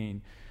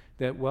 16,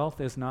 that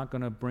wealth is not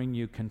going to bring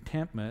you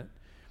contentment.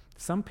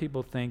 Some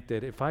people think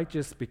that if I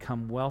just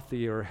become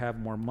wealthy or have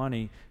more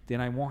money,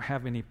 then I won't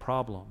have any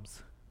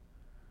problems.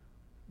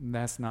 And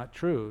that's not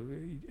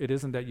true. It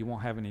isn't that you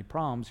won't have any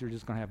problems, you're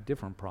just going to have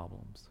different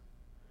problems.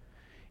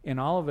 And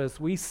all of us,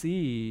 we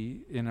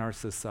see in our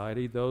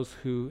society those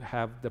who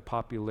have the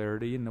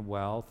popularity and the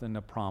wealth and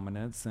the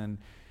prominence and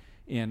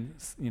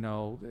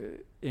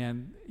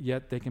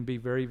yet they can be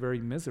very, very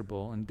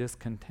miserable and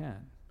discontent.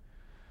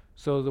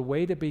 So the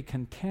way to be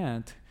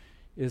content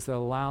is to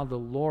allow the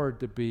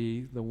Lord to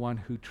be the one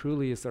who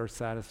truly is our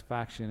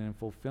satisfaction and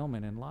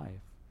fulfillment in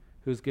life,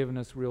 who's given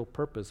us real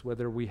purpose,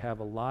 whether we have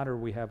a lot or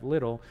we have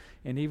little.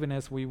 And even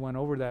as we went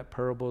over that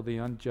parable, the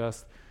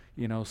unjust,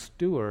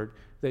 steward,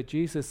 that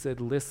Jesus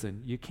said,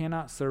 listen, you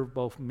cannot serve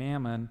both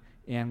mammon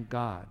and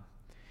God.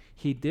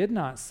 He did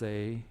not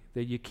say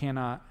that you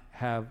cannot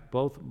have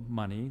both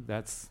money,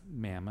 that's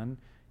mammon,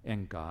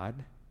 and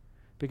God,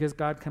 because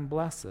God can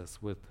bless us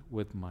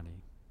with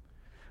money.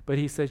 But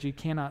he says you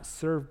cannot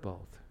serve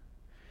both.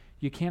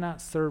 You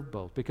cannot serve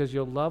both, because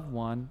you'll love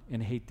one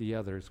and hate the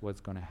other is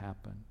what's going to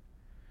happen.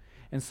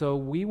 And so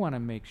we want to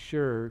make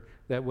sure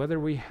that whether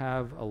we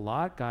have a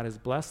lot, God has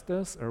blessed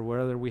us, or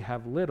whether we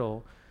have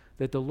little,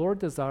 that the Lord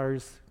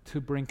desires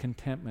to bring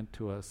contentment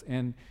to us.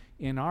 And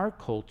in our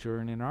culture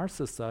and in our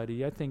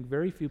society, I think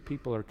very few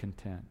people are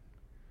content.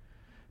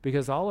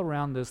 Because all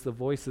around us, the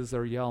voices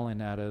are yelling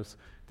at us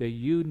that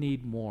you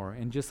need more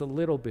and just a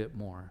little bit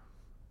more.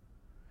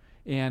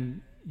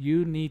 And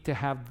you need to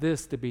have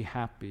this to be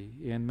happy.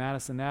 And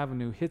Madison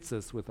Avenue hits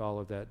us with all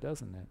of that,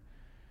 doesn't it?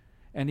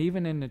 And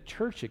even in the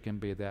church, it can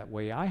be that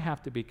way. I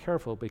have to be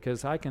careful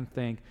because I can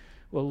think,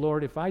 well,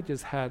 Lord, if I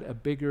just had a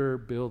bigger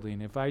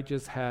building, if I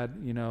just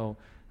had,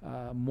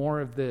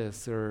 more of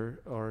this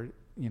or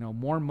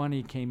more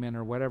money came in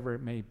or whatever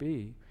it may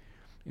be.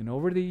 And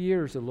over the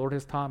years, the Lord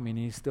has taught me, and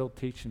he's still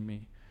teaching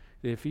me,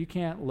 that if you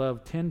can't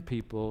love 10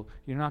 people,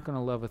 you're not going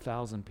to love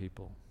 1,000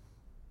 people.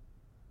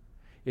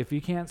 If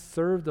you can't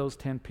serve those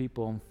 10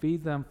 people and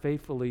feed them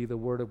faithfully the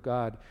Word of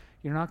God,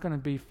 you're not going to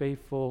be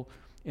faithful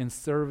in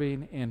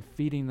serving and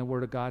feeding the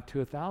Word of God to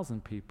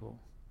 1,000 people.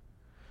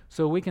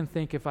 So we can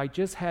think, if I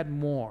just had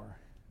more,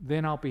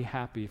 then I'll be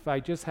happy. If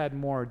I just had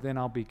more, then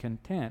I'll be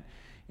content.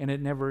 And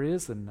it never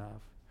is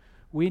enough.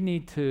 We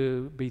need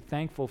to be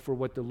thankful for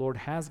what the Lord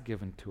has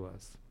given to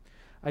us.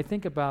 I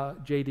think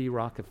about J.D.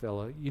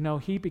 Rockefeller.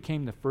 He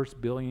became the first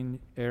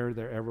billionaire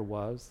there ever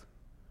was.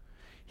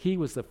 He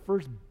was the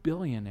first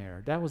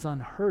billionaire. That was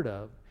unheard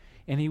of.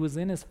 And he was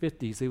in his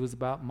 50s. He was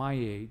about my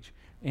age.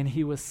 And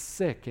he was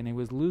sick, and he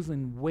was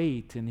losing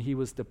weight, and he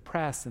was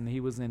depressed, and he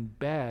was in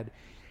bed.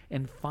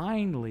 And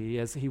finally,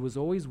 as he was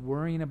always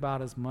worrying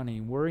about his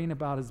money, worrying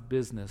about his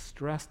business,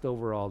 stressed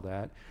over all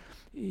that,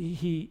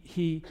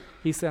 he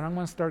said, I'm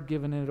going to start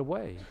giving it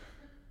away.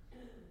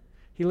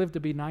 He lived to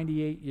be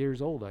 98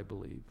 years old, I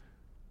believe.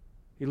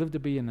 He lived to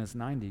be in his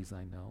 90s,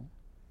 I know.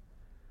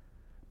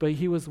 But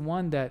he was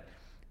one that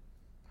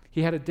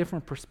he had a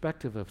different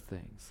perspective of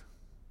things.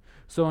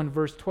 So in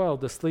verse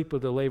 12, the sleep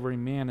of the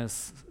laboring man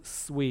is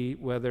sweet,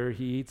 whether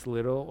he eats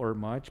little or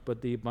much,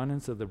 but the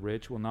abundance of the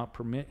rich will not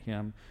permit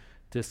him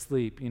to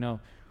sleep.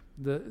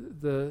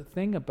 The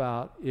thing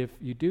about if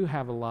you do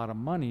have a lot of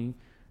money,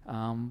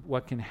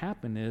 what can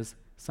happen is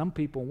some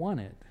people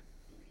want it.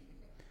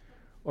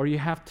 Or you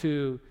have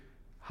to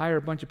hire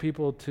a bunch of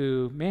people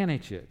to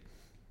manage it.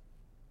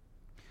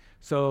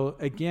 So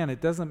again,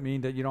 it doesn't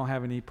mean that you don't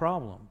have any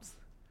problems.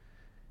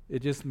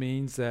 It just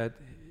means that,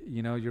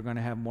 you're going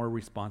to have more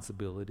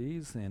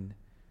responsibilities and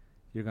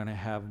You're going to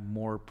have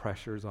more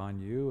pressures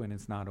on you, and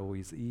it's not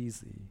always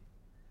easy.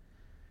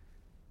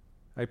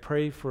 I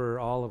pray for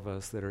all of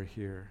us that are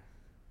here,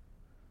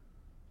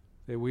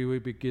 that we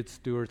would be good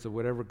stewards of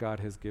whatever God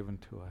has given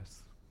to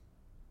us.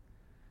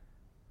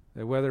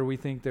 That whether we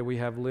think that we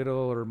have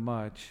little or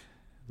much,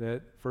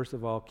 that first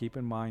of all, keep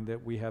in mind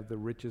that we have the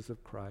riches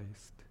of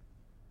Christ.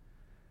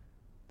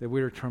 That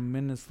we are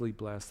tremendously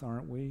blessed,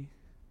 aren't we?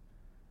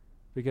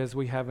 Because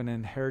we have an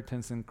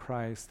inheritance in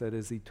Christ that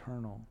is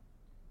eternal.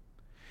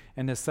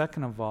 And the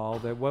second of all,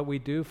 that what we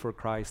do for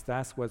Christ,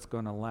 that's what's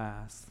going to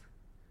last.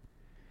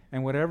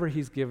 And whatever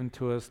He's given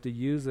to us, to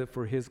use it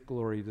for His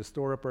glory, to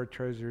store up our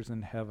treasures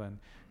in heaven,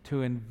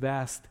 to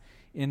invest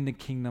in the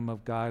kingdom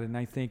of God. And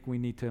I think we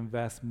need to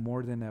invest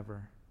more than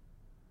ever.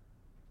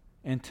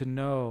 And to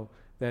know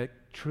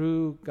that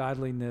true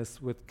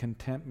godliness with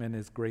contentment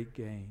is great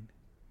gain.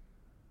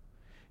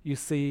 You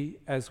see,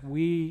 as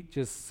we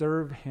just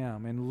serve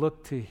Him and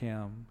look to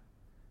Him,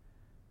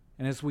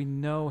 and as we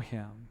know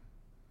Him,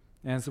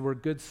 and as we're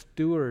good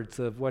stewards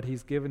of what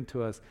He's given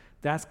to us,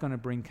 that's going to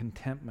bring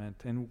contentment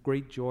and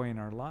great joy in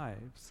our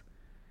lives.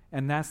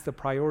 And that's the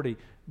priority.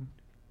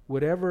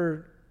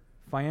 Whatever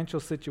financial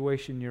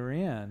situation you're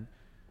in,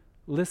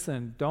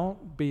 listen,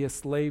 don't be a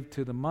slave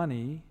to the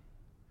money.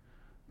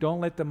 Don't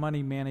let the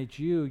money manage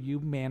you. You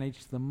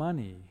manage the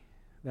money.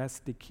 That's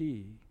the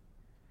key.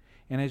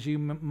 And as you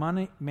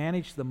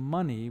manage the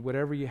money,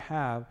 whatever you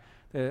have,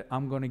 that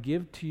I'm going to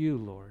give to you,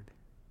 Lord.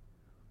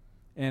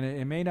 And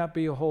it may not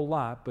be a whole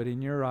lot, but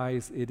in your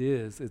eyes it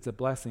is. It's a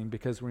blessing,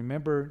 because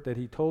remember that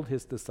He told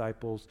His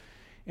disciples,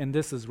 and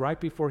this is right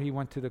before He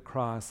went to the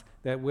cross,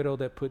 that widow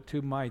that put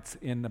 2 mites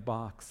in the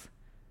box.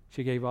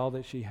 She gave all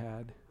that she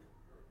had,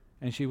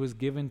 and she was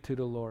given to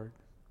the Lord.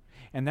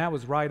 And that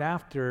was right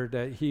after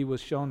that He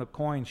was shown a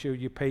coin. Should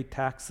you pay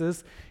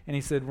taxes? And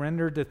He said,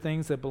 render the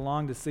things that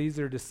belong to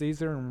Caesar,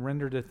 and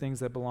render the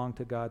things that belong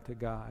to God, to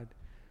God.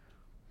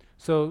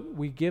 So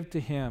we give to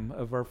Him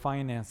of our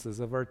finances,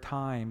 of our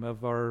time,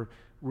 of our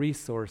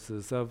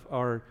resources, of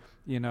our,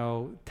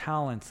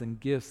 talents and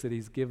gifts that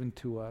He's given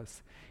to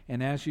us.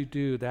 And as you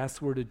do,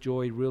 that's where the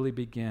joy really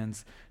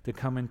begins to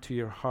come into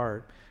your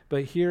heart.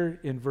 But here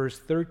in verse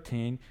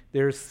 13,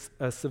 there's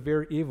a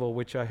severe evil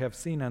which I have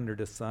seen under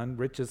the sun,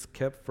 riches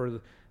kept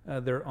for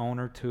their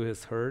owner to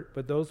his hurt,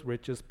 but those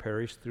riches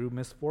perish through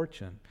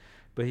misfortune.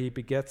 But he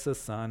begets a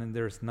son, and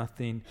there's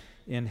nothing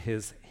in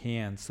his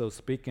hand. So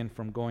speaking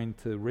from going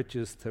to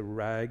riches to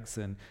rags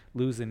and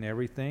losing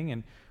everything.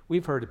 And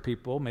we've heard of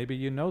people, maybe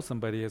you know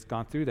somebody has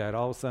gone through that.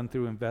 All of a sudden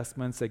through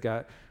investments, they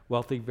got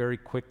wealthy very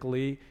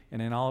quickly,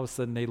 and then all of a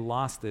sudden they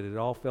lost it. It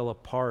all fell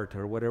apart,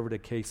 or whatever the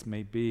case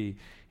may be.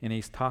 And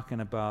he's talking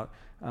about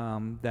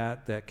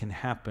that can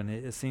happen.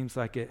 It seems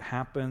like it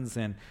happens,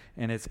 and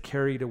it's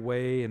carried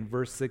away in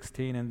verse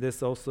 16. And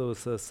this also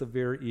is a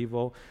severe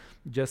evil.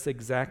 Just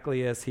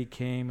exactly as he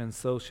came, and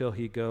so shall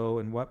he go.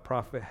 And what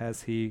profit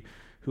has he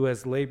who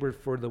has labored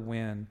for the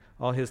wind?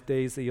 All his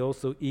days he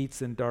also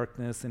eats in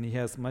darkness, and he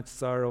has much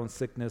sorrow and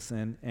sickness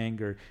and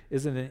anger.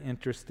 Isn't it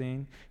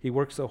interesting? He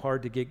works so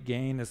hard to get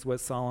gain, is what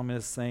Solomon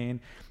is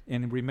saying.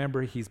 And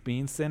remember, he's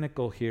being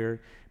cynical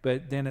here,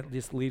 but then it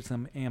just leaves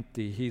him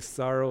empty. He's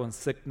sorrow and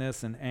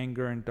sickness and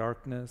anger and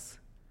darkness.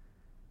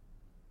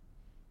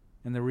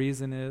 And the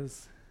reason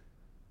is,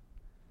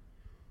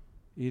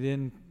 you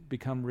didn't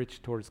become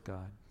rich towards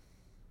God,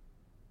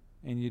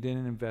 and you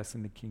didn't invest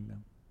in the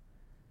kingdom.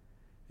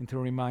 And to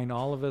remind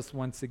all of us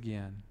once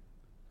again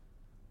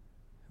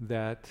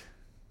that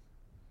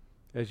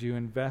as you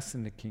invest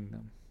in the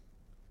kingdom,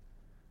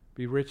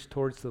 be rich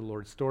towards the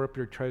Lord, store up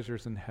your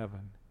treasures in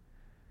heaven,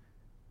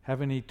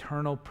 have an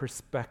eternal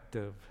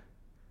perspective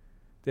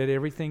that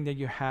everything that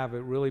you have, it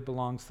really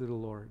belongs to the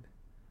Lord.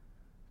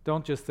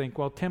 Don't just think,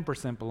 well,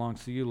 10%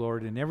 belongs to you,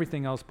 Lord, and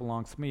everything else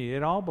belongs to me.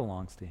 It all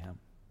belongs to Him.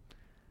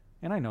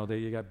 And I know that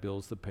you got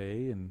bills to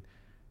pay, and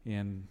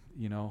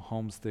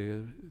homes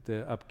to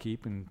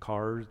upkeep, and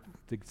cars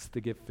to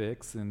get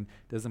fixed, and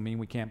doesn't mean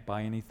we can't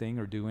buy anything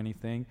or do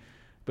anything.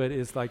 But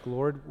it's like,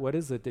 Lord, what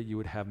is it that you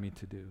would have me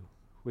to do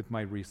with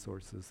my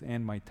resources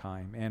and my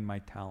time and my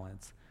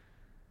talents?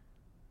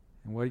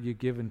 And what have you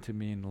given to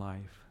me in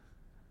life?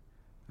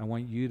 I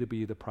want you to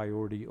be the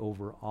priority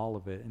over all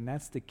of it. And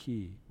that's the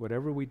key.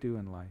 Whatever we do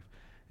in life,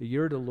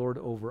 you're the Lord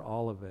over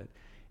all of it.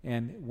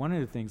 And one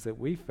of the things that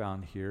we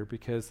found here,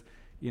 because,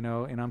 and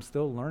I'm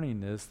still learning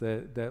this,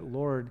 that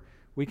Lord,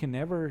 we can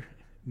never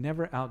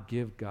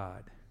outgive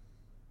God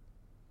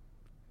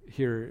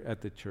here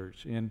at the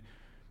church. And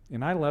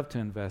I love to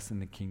invest in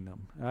the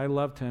kingdom. I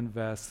love to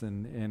invest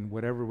in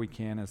whatever we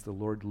can as the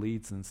Lord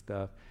leads and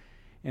stuff.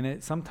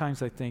 And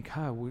sometimes I think,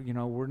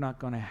 we're not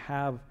going to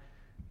have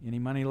any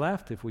money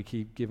left if we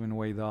keep giving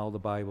away all the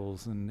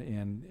Bibles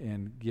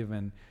and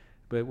giving.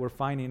 But we're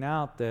finding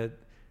out that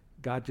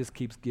God just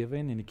keeps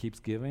giving, and He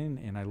keeps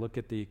giving, and I look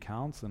at the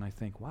accounts and I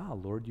think, wow,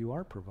 Lord, you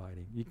are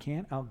providing. You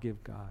can't outgive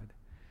God.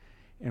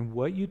 And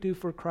what you do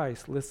for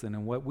Christ, listen,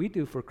 and what we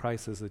do for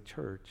Christ as a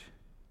church,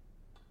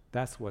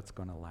 that's what's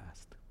going to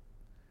last.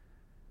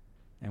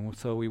 And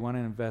so we want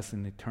to invest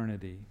in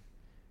eternity,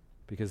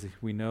 because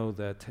we know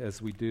that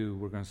as we do,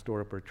 we're going to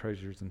store up our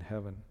treasures in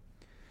heaven.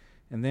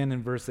 And then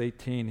in verse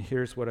 18,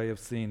 here's what I have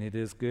seen. It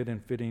is good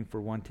and fitting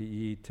for one to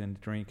eat and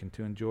drink and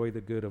to enjoy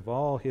the good of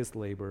all his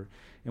labor,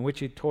 in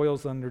which he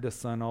toils under the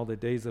sun all the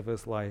days of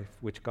his life,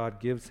 which God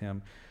gives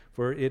him,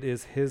 for it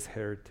is his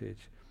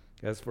heritage.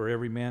 As for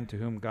every man to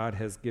whom God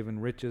has given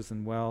riches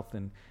and wealth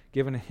and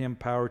given him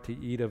power to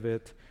eat of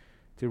it,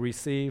 to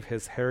receive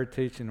his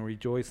heritage and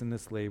rejoice in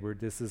his labor,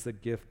 this is a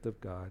gift of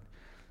God.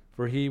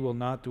 For he will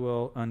not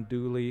dwell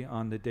unduly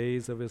on the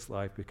days of his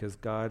life, because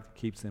God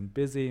keeps him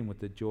busy and with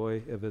the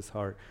joy of his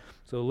heart.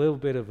 So a little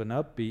bit of an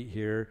upbeat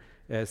here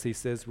as he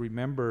says,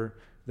 remember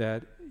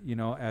that,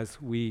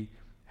 as we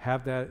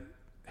have that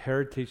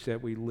heritage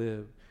that we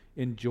live,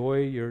 enjoy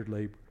your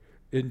labor.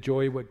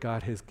 Enjoy what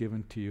God has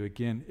given to you.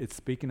 Again, it's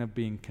speaking of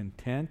being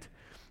content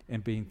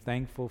and being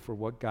thankful for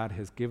what God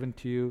has given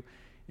to you.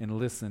 And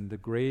listen, the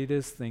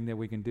greatest thing that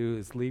we can do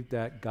is leave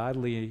that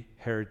godly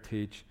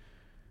heritage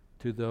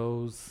to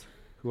those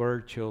who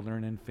are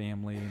children and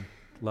family and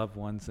loved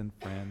ones and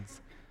friends.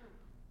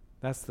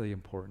 That's the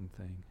important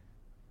thing.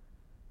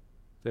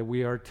 That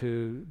we are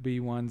to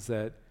be ones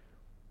that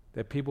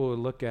people will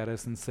look at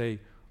us and say,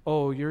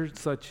 oh, you're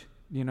such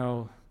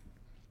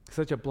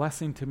a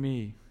blessing to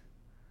me.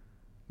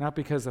 Not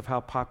because of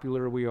how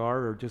popular we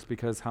are or just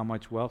because how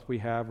much wealth we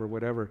have or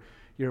whatever.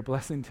 You're a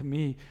blessing to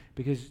me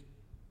because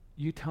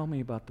you tell me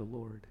about the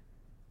Lord.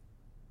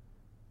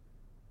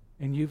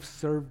 And you've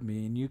served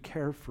me and you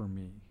care for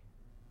me.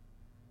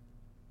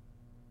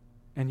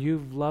 And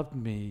you've loved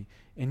me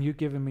and you've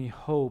given me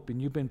hope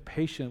and you've been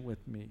patient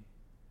with me.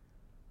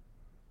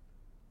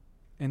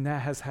 And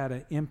that has had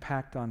an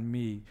impact on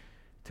me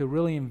to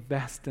really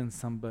invest in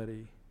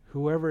somebody,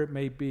 whoever it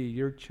may be,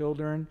 your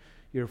children,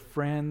 your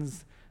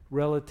friends,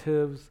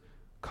 relatives,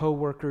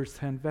 co-workers,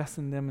 to invest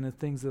in them in the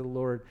things of the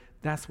Lord.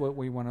 That's what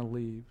we want to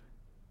leave.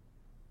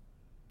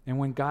 And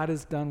when God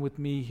is done with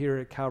me here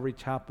at Calvary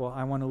Chapel,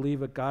 I want to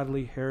leave a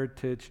godly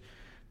heritage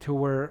to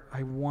where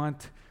I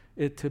want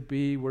it to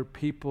be, where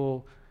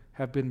people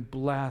have been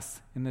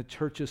blessed and the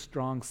church is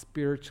strong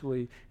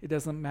spiritually. It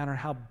doesn't matter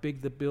how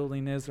big the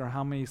building is or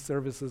how many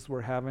services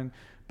we're having,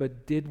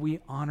 but did we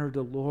honor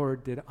the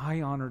Lord? Did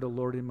I honor the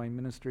Lord in my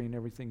ministry and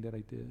everything that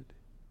I did?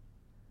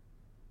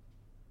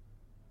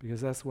 Because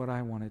that's what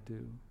I want to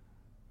do.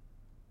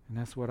 And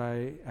that's what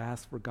I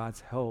ask for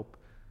God's help.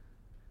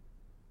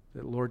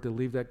 That, Lord, to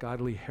leave that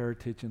godly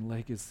heritage and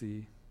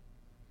legacy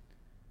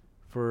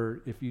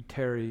for, if you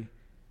tarry,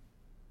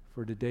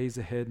 for the days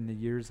ahead and the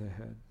years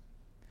ahead.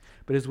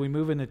 But as we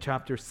move into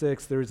chapter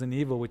 6, there is an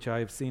evil which I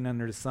have seen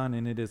under the sun,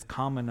 and it is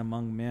common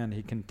among men.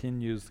 He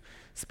continues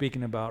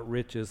speaking about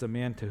riches, a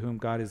man to whom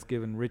God has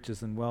given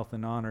riches and wealth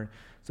and honor,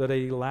 so that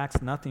he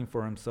lacks nothing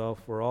for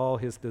himself for all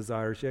his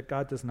desires. Yet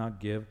God does not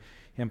give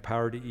him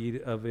power to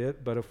eat of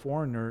it, but a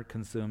foreigner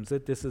consumes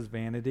it. This is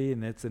vanity,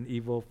 and it's an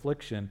evil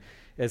affliction.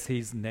 As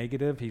he's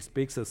negative, he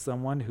speaks of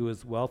someone who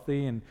is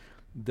wealthy and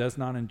does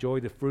not enjoy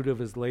the fruit of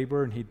his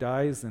labor, and he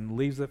dies and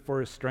leaves it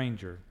for a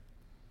stranger.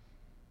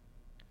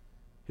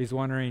 He's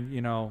wondering,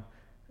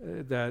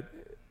 that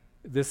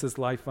this is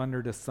life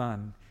under the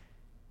sun.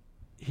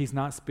 He's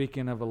not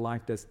speaking of a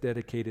life that's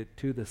dedicated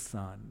to the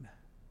Son.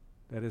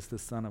 That is the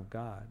Son of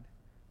God.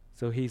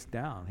 So he's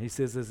down. He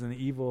says it's an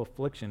evil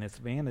affliction. It's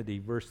vanity.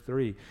 Verse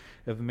 3,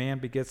 if a man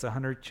begets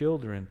 100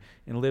 children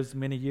and lives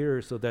many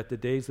years, so that the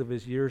days of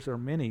his years are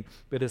many,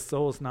 but his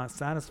soul is not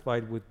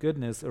satisfied with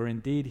goodness, or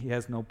indeed he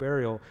has no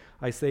burial,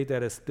 I say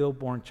that a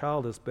stillborn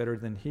child is better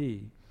than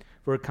he.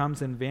 For it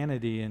comes in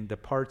vanity and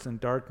departs in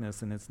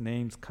darkness, and its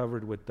name's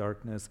covered with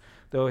darkness.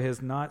 Though it has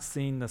not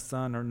seen the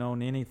sun or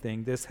known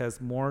anything, this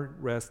has more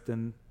rest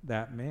than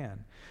that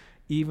man.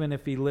 Even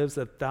if he lives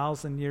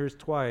 1,000 years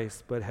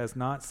twice, but has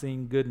not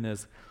seen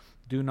goodness,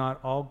 do not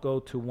all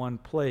go to one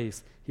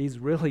place. He's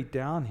really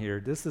down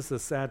here. This is a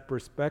sad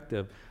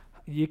perspective.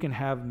 You can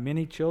have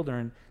many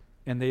children,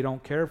 and they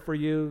don't care for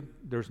you.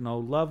 There's no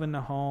love in the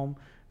home.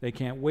 They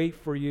can't wait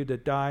for you to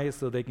die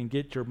so they can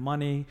get your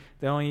money.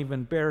 They don't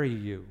even bury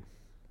you.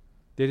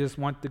 They just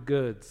want the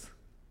goods.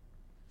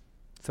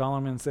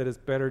 Solomon said it's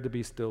better to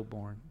be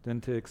stillborn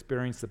than to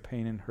experience the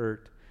pain and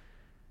hurt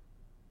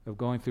of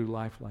going through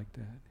life like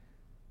that.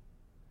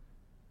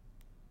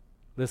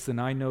 Listen,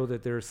 I know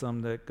that there are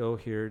some that go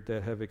here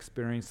that have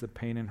experienced the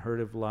pain and hurt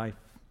of life,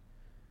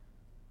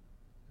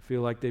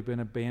 feel like they've been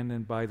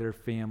abandoned by their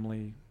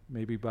family,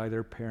 maybe by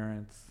their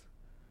parents,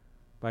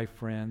 by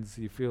friends.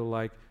 You feel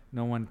like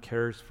no one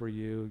cares for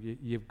you.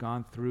 You've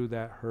gone through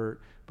that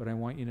hurt, but I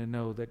want you to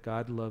know that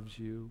God loves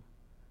you,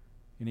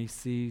 and he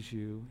sees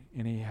you,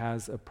 and he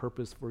has a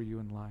purpose for you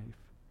in life.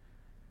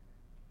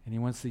 And he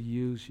wants to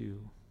use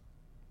you,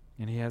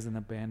 and he hasn't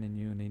abandoned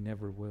you, and he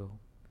never will.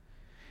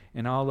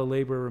 And all the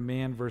labor of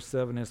man, verse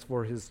 7, is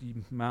for his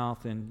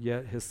mouth, and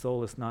yet his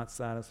soul is not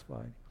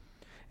satisfied.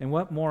 And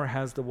what more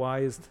has the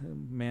wise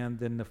man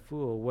than the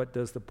fool? What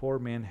does the poor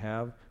man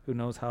have who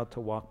knows how to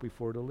walk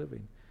before the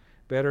living?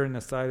 Better in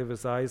the sight of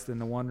his eyes than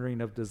the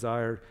wandering of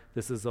desire.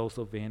 This is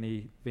also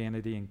vanity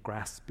and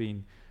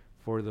grasping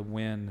for the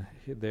win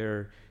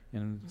there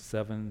in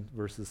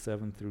verses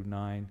 7 through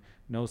 9.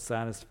 No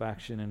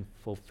satisfaction in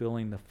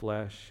fulfilling the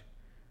flesh.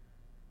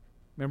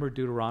 Remember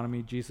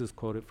Deuteronomy? Jesus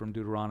quoted from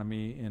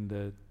Deuteronomy in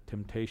the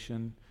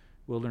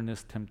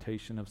wilderness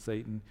temptation of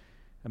Satan.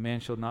 A man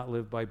shall not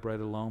live by bread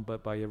alone,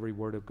 but by every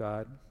word of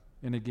God.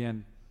 And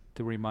again,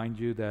 to remind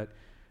you that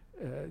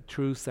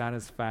true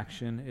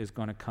satisfaction is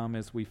going to come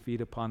as we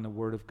feed upon the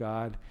word of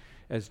God.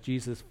 As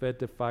Jesus fed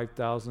the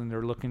 5,000,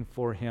 they're looking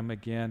for him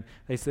again.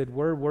 They said,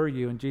 "Where were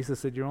you?" And Jesus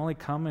said, "You're only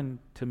coming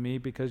to me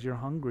because you're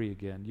hungry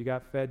again. You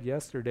got fed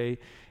yesterday,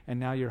 and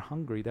now you're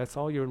hungry. That's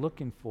all you're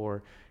looking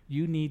for.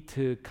 You need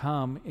to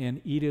come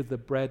and eat of the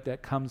bread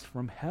that comes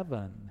from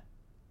heaven.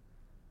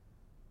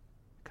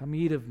 Come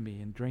eat of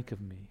me and drink of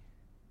me,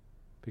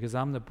 because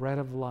I'm the bread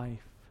of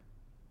life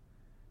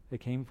that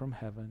came from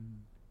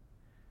heaven.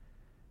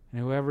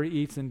 And whoever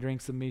eats and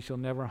drinks of me shall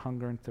never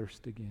hunger and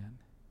thirst again."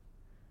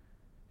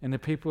 And the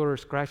people are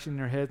scratching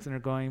their heads and are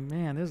going,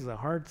 "Man, this is a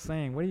hard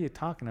saying. What are you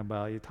talking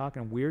about? Are you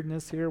talking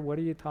weirdness here? What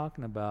are you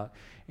talking about?"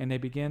 And they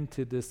begin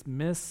to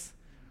dismiss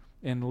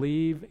and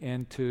leave,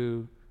 and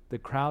the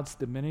crowds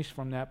diminish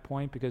from that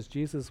point, because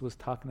Jesus was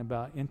talking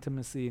about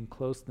intimacy and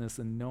closeness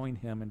and knowing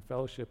him and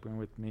fellowshipping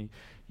with me.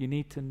 You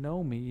need to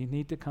know me. You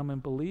need to come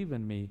and believe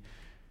in me,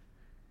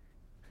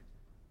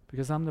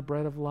 because I'm the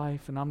bread of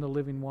life and I'm the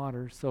living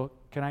water. So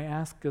can I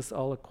ask us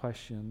all a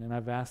question? And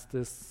I've asked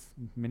this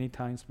many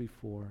times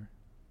before.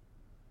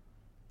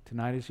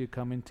 Tonight, as you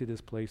come into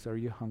this place, are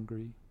you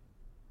hungry?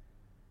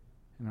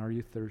 And are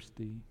you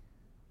thirsty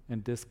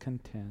and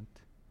discontent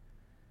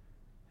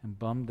and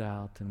bummed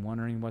out and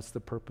wondering what's the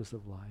purpose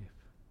of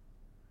life?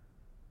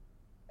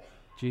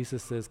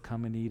 Jesus says,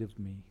 "Come and eat of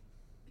me.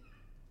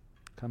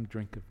 Come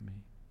drink of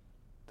me,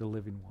 the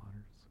living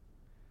waters."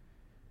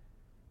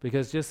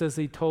 Because just as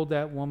he told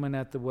that woman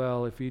at the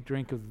well, if you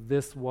drink of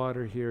this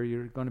water here,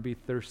 you're going to be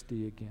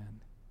thirsty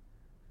again.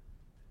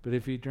 But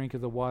if you drink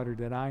of the water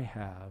that I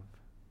have,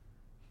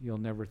 you'll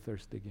never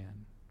thirst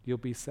again. You'll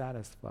be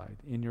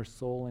satisfied in your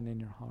soul and in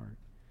your heart.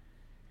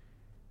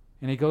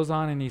 And he goes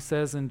on and he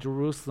says in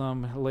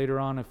Jerusalem later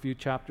on, a few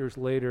chapters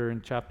later, in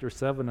chapter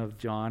 7 of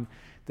John,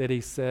 that he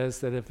says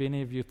that if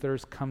any of you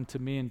thirst, come to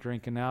me and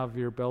drink, and out of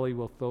your belly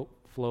will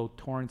flow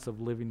torrents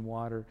of living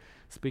water.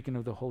 Speaking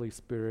of the Holy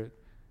Spirit,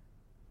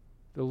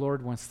 the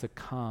Lord wants to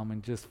come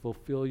and just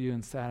fulfill you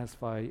and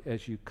satisfy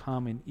as you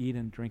come and eat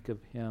and drink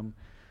of him,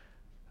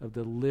 of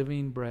the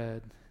living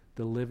bread,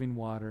 the living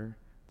water,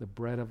 the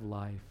bread of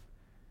life,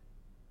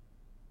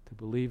 to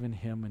believe in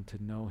him and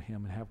to know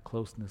him and have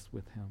closeness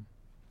with him.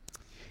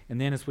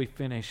 And then as we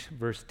finish,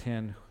 verse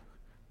 10,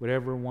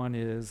 whatever one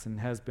is and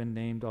has been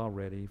named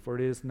already, for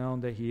it is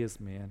known that he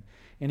is man,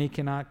 and he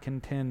cannot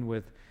contend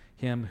with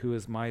him who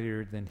is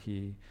mightier than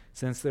he.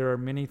 Since there are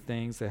many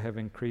things that have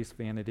increased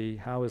vanity,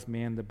 how is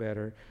man the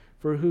better?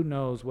 For who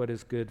knows what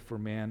is good for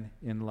man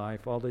in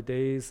life? All the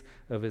days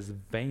of his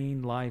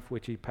vain life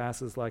which he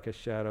passes like a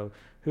shadow,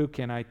 who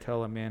can I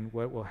tell a man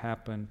what will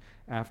happen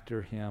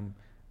after him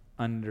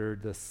under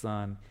the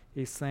sun?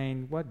 He's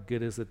saying, what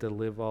good is it to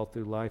live all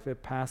through life?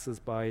 It passes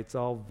by. It's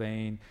all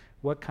vain.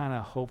 What kind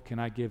of hope can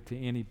I give to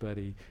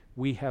anybody?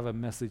 We have a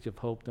message of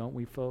hope, don't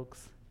we,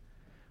 folks?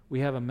 We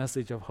have a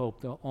message of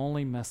hope, the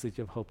only message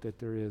of hope that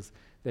there is,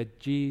 that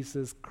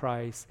Jesus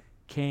Christ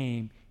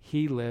came,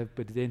 he lived,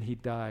 but then he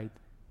died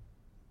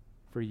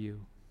for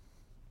you,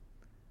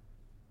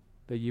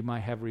 that you might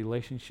have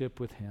relationship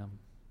with him,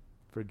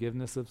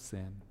 forgiveness of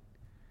sin,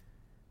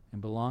 and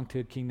belong to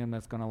a kingdom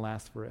that's going to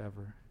last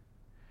forever.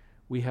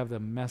 We have the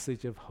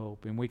message of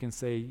hope, and we can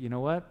say, you know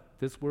what?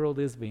 This world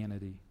is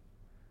vanity.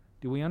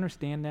 Do we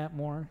understand that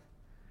more?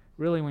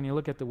 Really, when you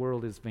look at the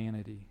world, it's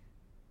vanity.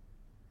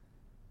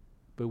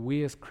 But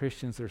we as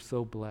Christians are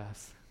so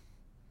blessed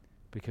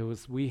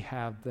because we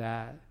have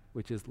that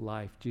which is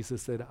life.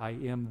 Jesus said, I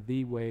am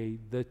the way,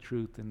 the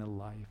truth, and the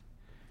life.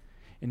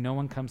 And no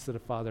one comes to the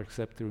Father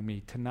except through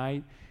me.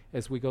 Tonight,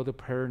 as we go to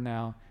prayer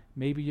now,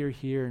 maybe you're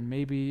here and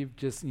maybe you've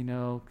just,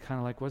 kind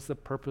of like, what's the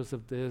purpose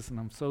of this? And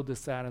I'm so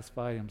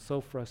dissatisfied. I'm so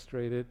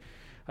frustrated.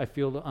 I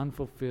feel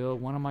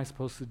unfulfilled. What am I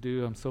supposed to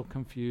do? I'm so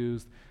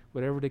confused.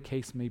 Whatever the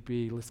case may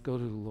be, let's go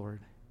to the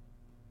Lord.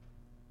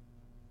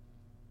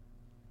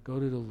 Go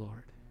to the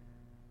Lord.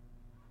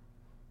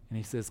 And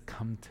he says,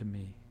 come to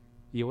me.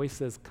 He always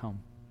says,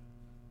 come.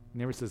 He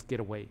never says, get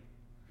away.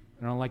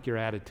 I don't like your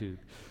attitude.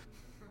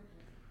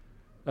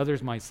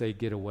 Others might say,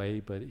 get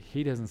away, but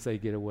he doesn't say,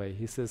 get away.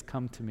 He says,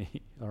 come to me,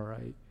 all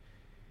right?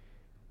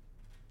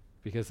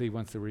 Because he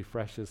wants to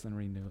refresh us and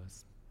renew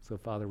us. So,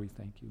 Father, we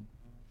thank you.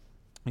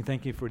 We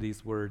thank you for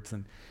these words.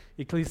 And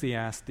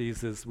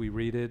Ecclesiastes, as we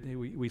read it,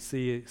 we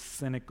see it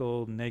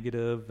cynical,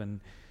 negative,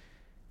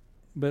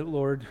 but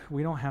Lord,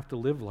 we don't have to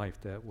live life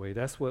that way.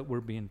 That's what we're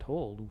being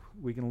told.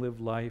 We can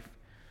live life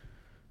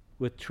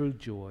with true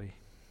joy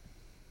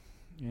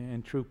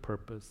and true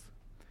purpose.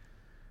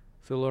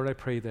 So, Lord, I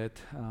pray that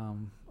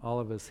all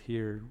of us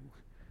here,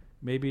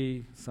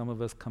 maybe some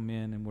of us come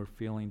in and we're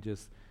feeling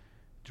just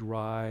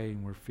dry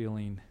and we're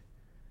feeling,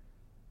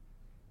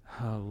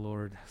 oh,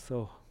 Lord,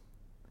 so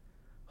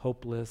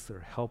hopeless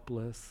or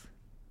helpless.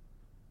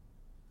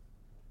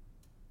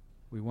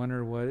 We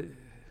wonder what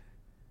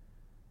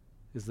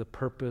is the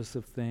purpose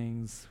of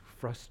things,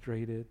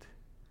 frustrated.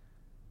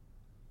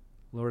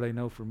 Lord, I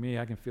know for me,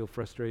 I can feel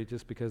frustrated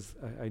just because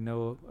I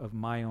know of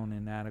my own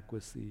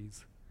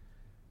inadequacies.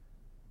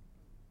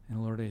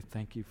 And Lord, I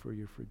thank you for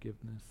your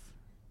forgiveness,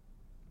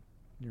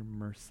 your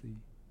mercy.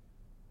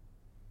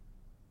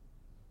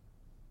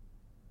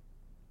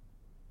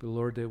 But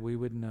Lord, that we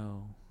would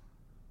know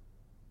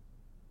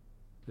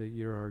that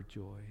you're our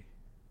joy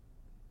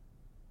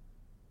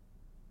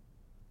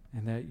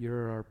and that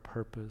you're our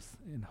purpose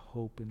and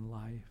hope in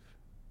life.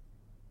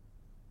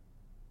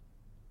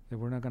 That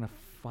we're not going to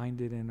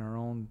find it in our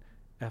own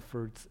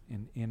efforts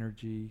and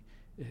energy,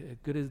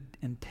 good as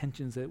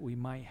intentions that we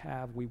might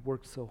have. We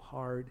work so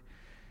hard.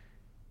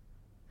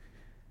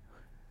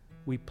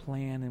 We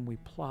plan and we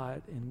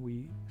plot and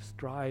we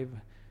strive.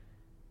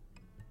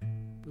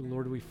 But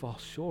Lord, we fall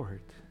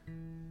short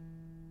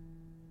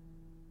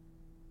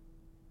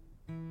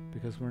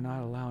because we're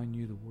not allowing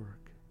you to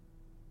work.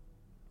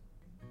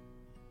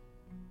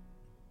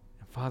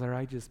 And Father,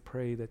 I just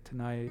pray that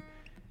tonight,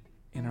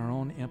 in our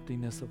own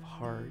emptiness of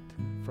heart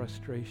and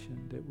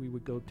frustration, that we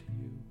would go to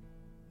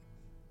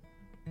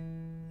you.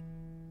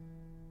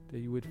 That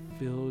you would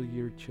fill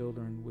your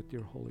children with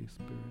your Holy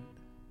Spirit.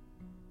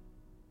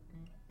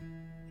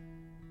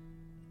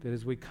 That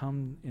as we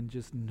come and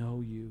just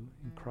know you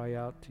and cry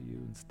out to you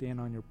and stand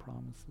on your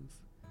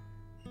promises,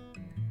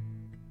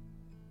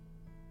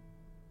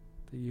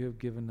 that you have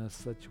given us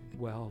such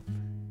wealth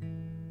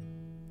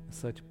and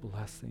such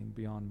blessing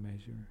beyond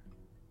measure.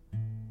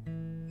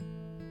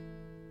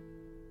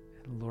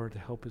 And Lord, to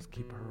help us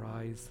keep our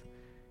eyes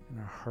and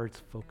our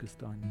hearts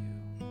focused on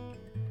you.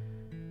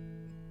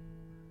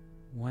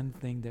 One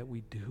thing that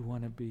we do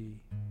want to be,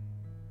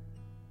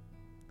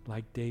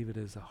 like David,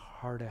 is a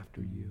heart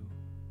after you.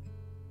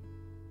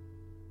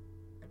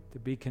 To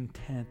be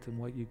content in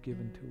what you've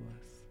given to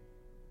us.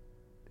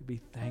 To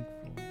be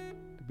thankful.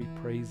 To be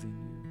praising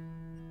you.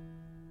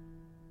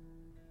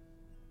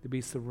 To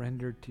be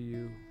surrendered to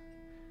you.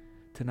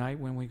 Tonight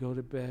when we go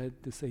to bed,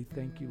 to say,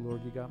 thank you,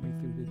 Lord, you got me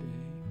through today.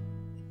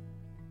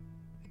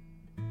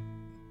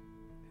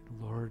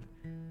 And Lord,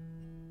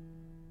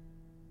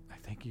 I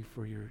thank you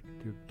for your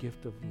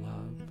gift of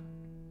love,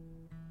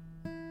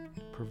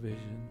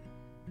 provision.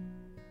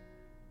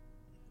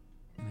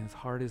 And as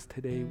hard as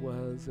today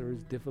was, or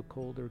as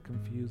difficult or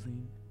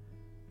confusing,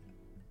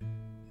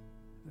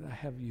 that I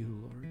have you,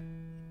 Lord.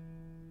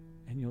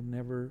 And you'll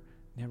never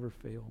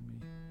fail me.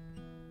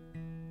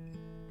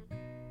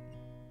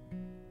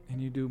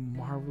 And you do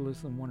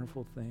marvelous and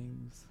wonderful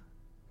things.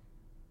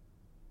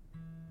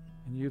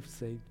 And you've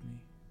saved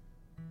me.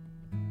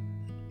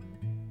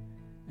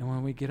 And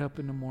when we get up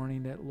in the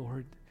morning, that,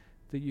 Lord,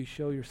 that you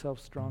show yourself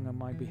strong on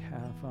my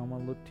behalf. I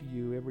want to look to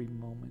you every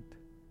moment.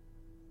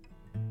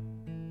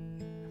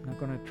 I'm not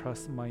going to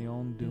trust in my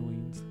own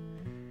doings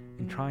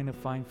and trying to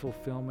find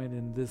fulfillment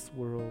in this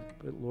world,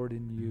 but Lord,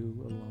 in you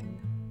alone.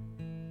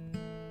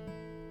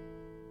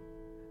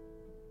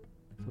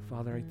 So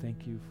Father, I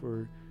thank you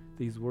for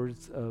these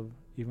words of,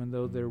 even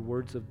though they're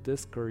words of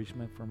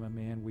discouragement from a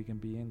man, we can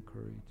be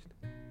encouraged.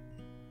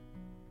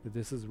 That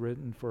this is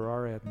written for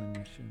our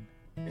admonition.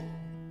 That,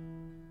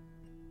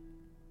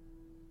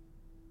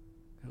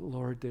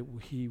 Lord, that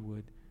we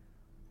would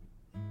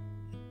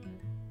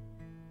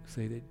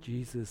say that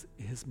Jesus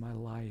is my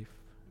life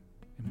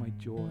and my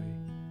joy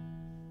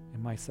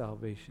and my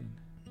salvation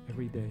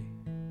every day.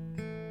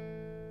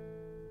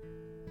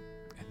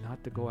 And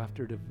not to go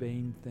after the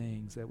vain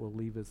things that will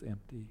leave us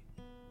empty.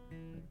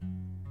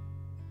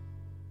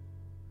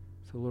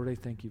 So Lord, I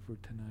thank you for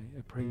tonight.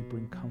 I pray you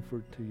bring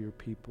comfort to your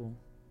people,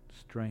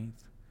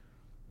 strength,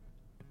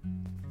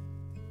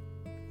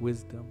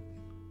 wisdom,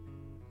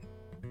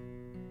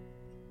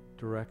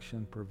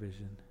 direction,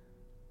 provision,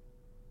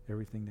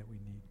 everything that we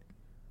need.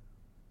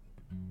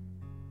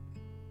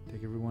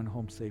 Take everyone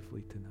home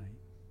safely tonight.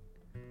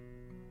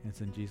 And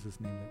it's in Jesus'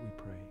 name that we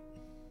pray.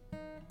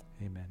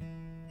 Amen.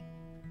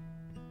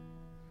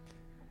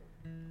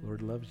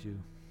 Lord loves you.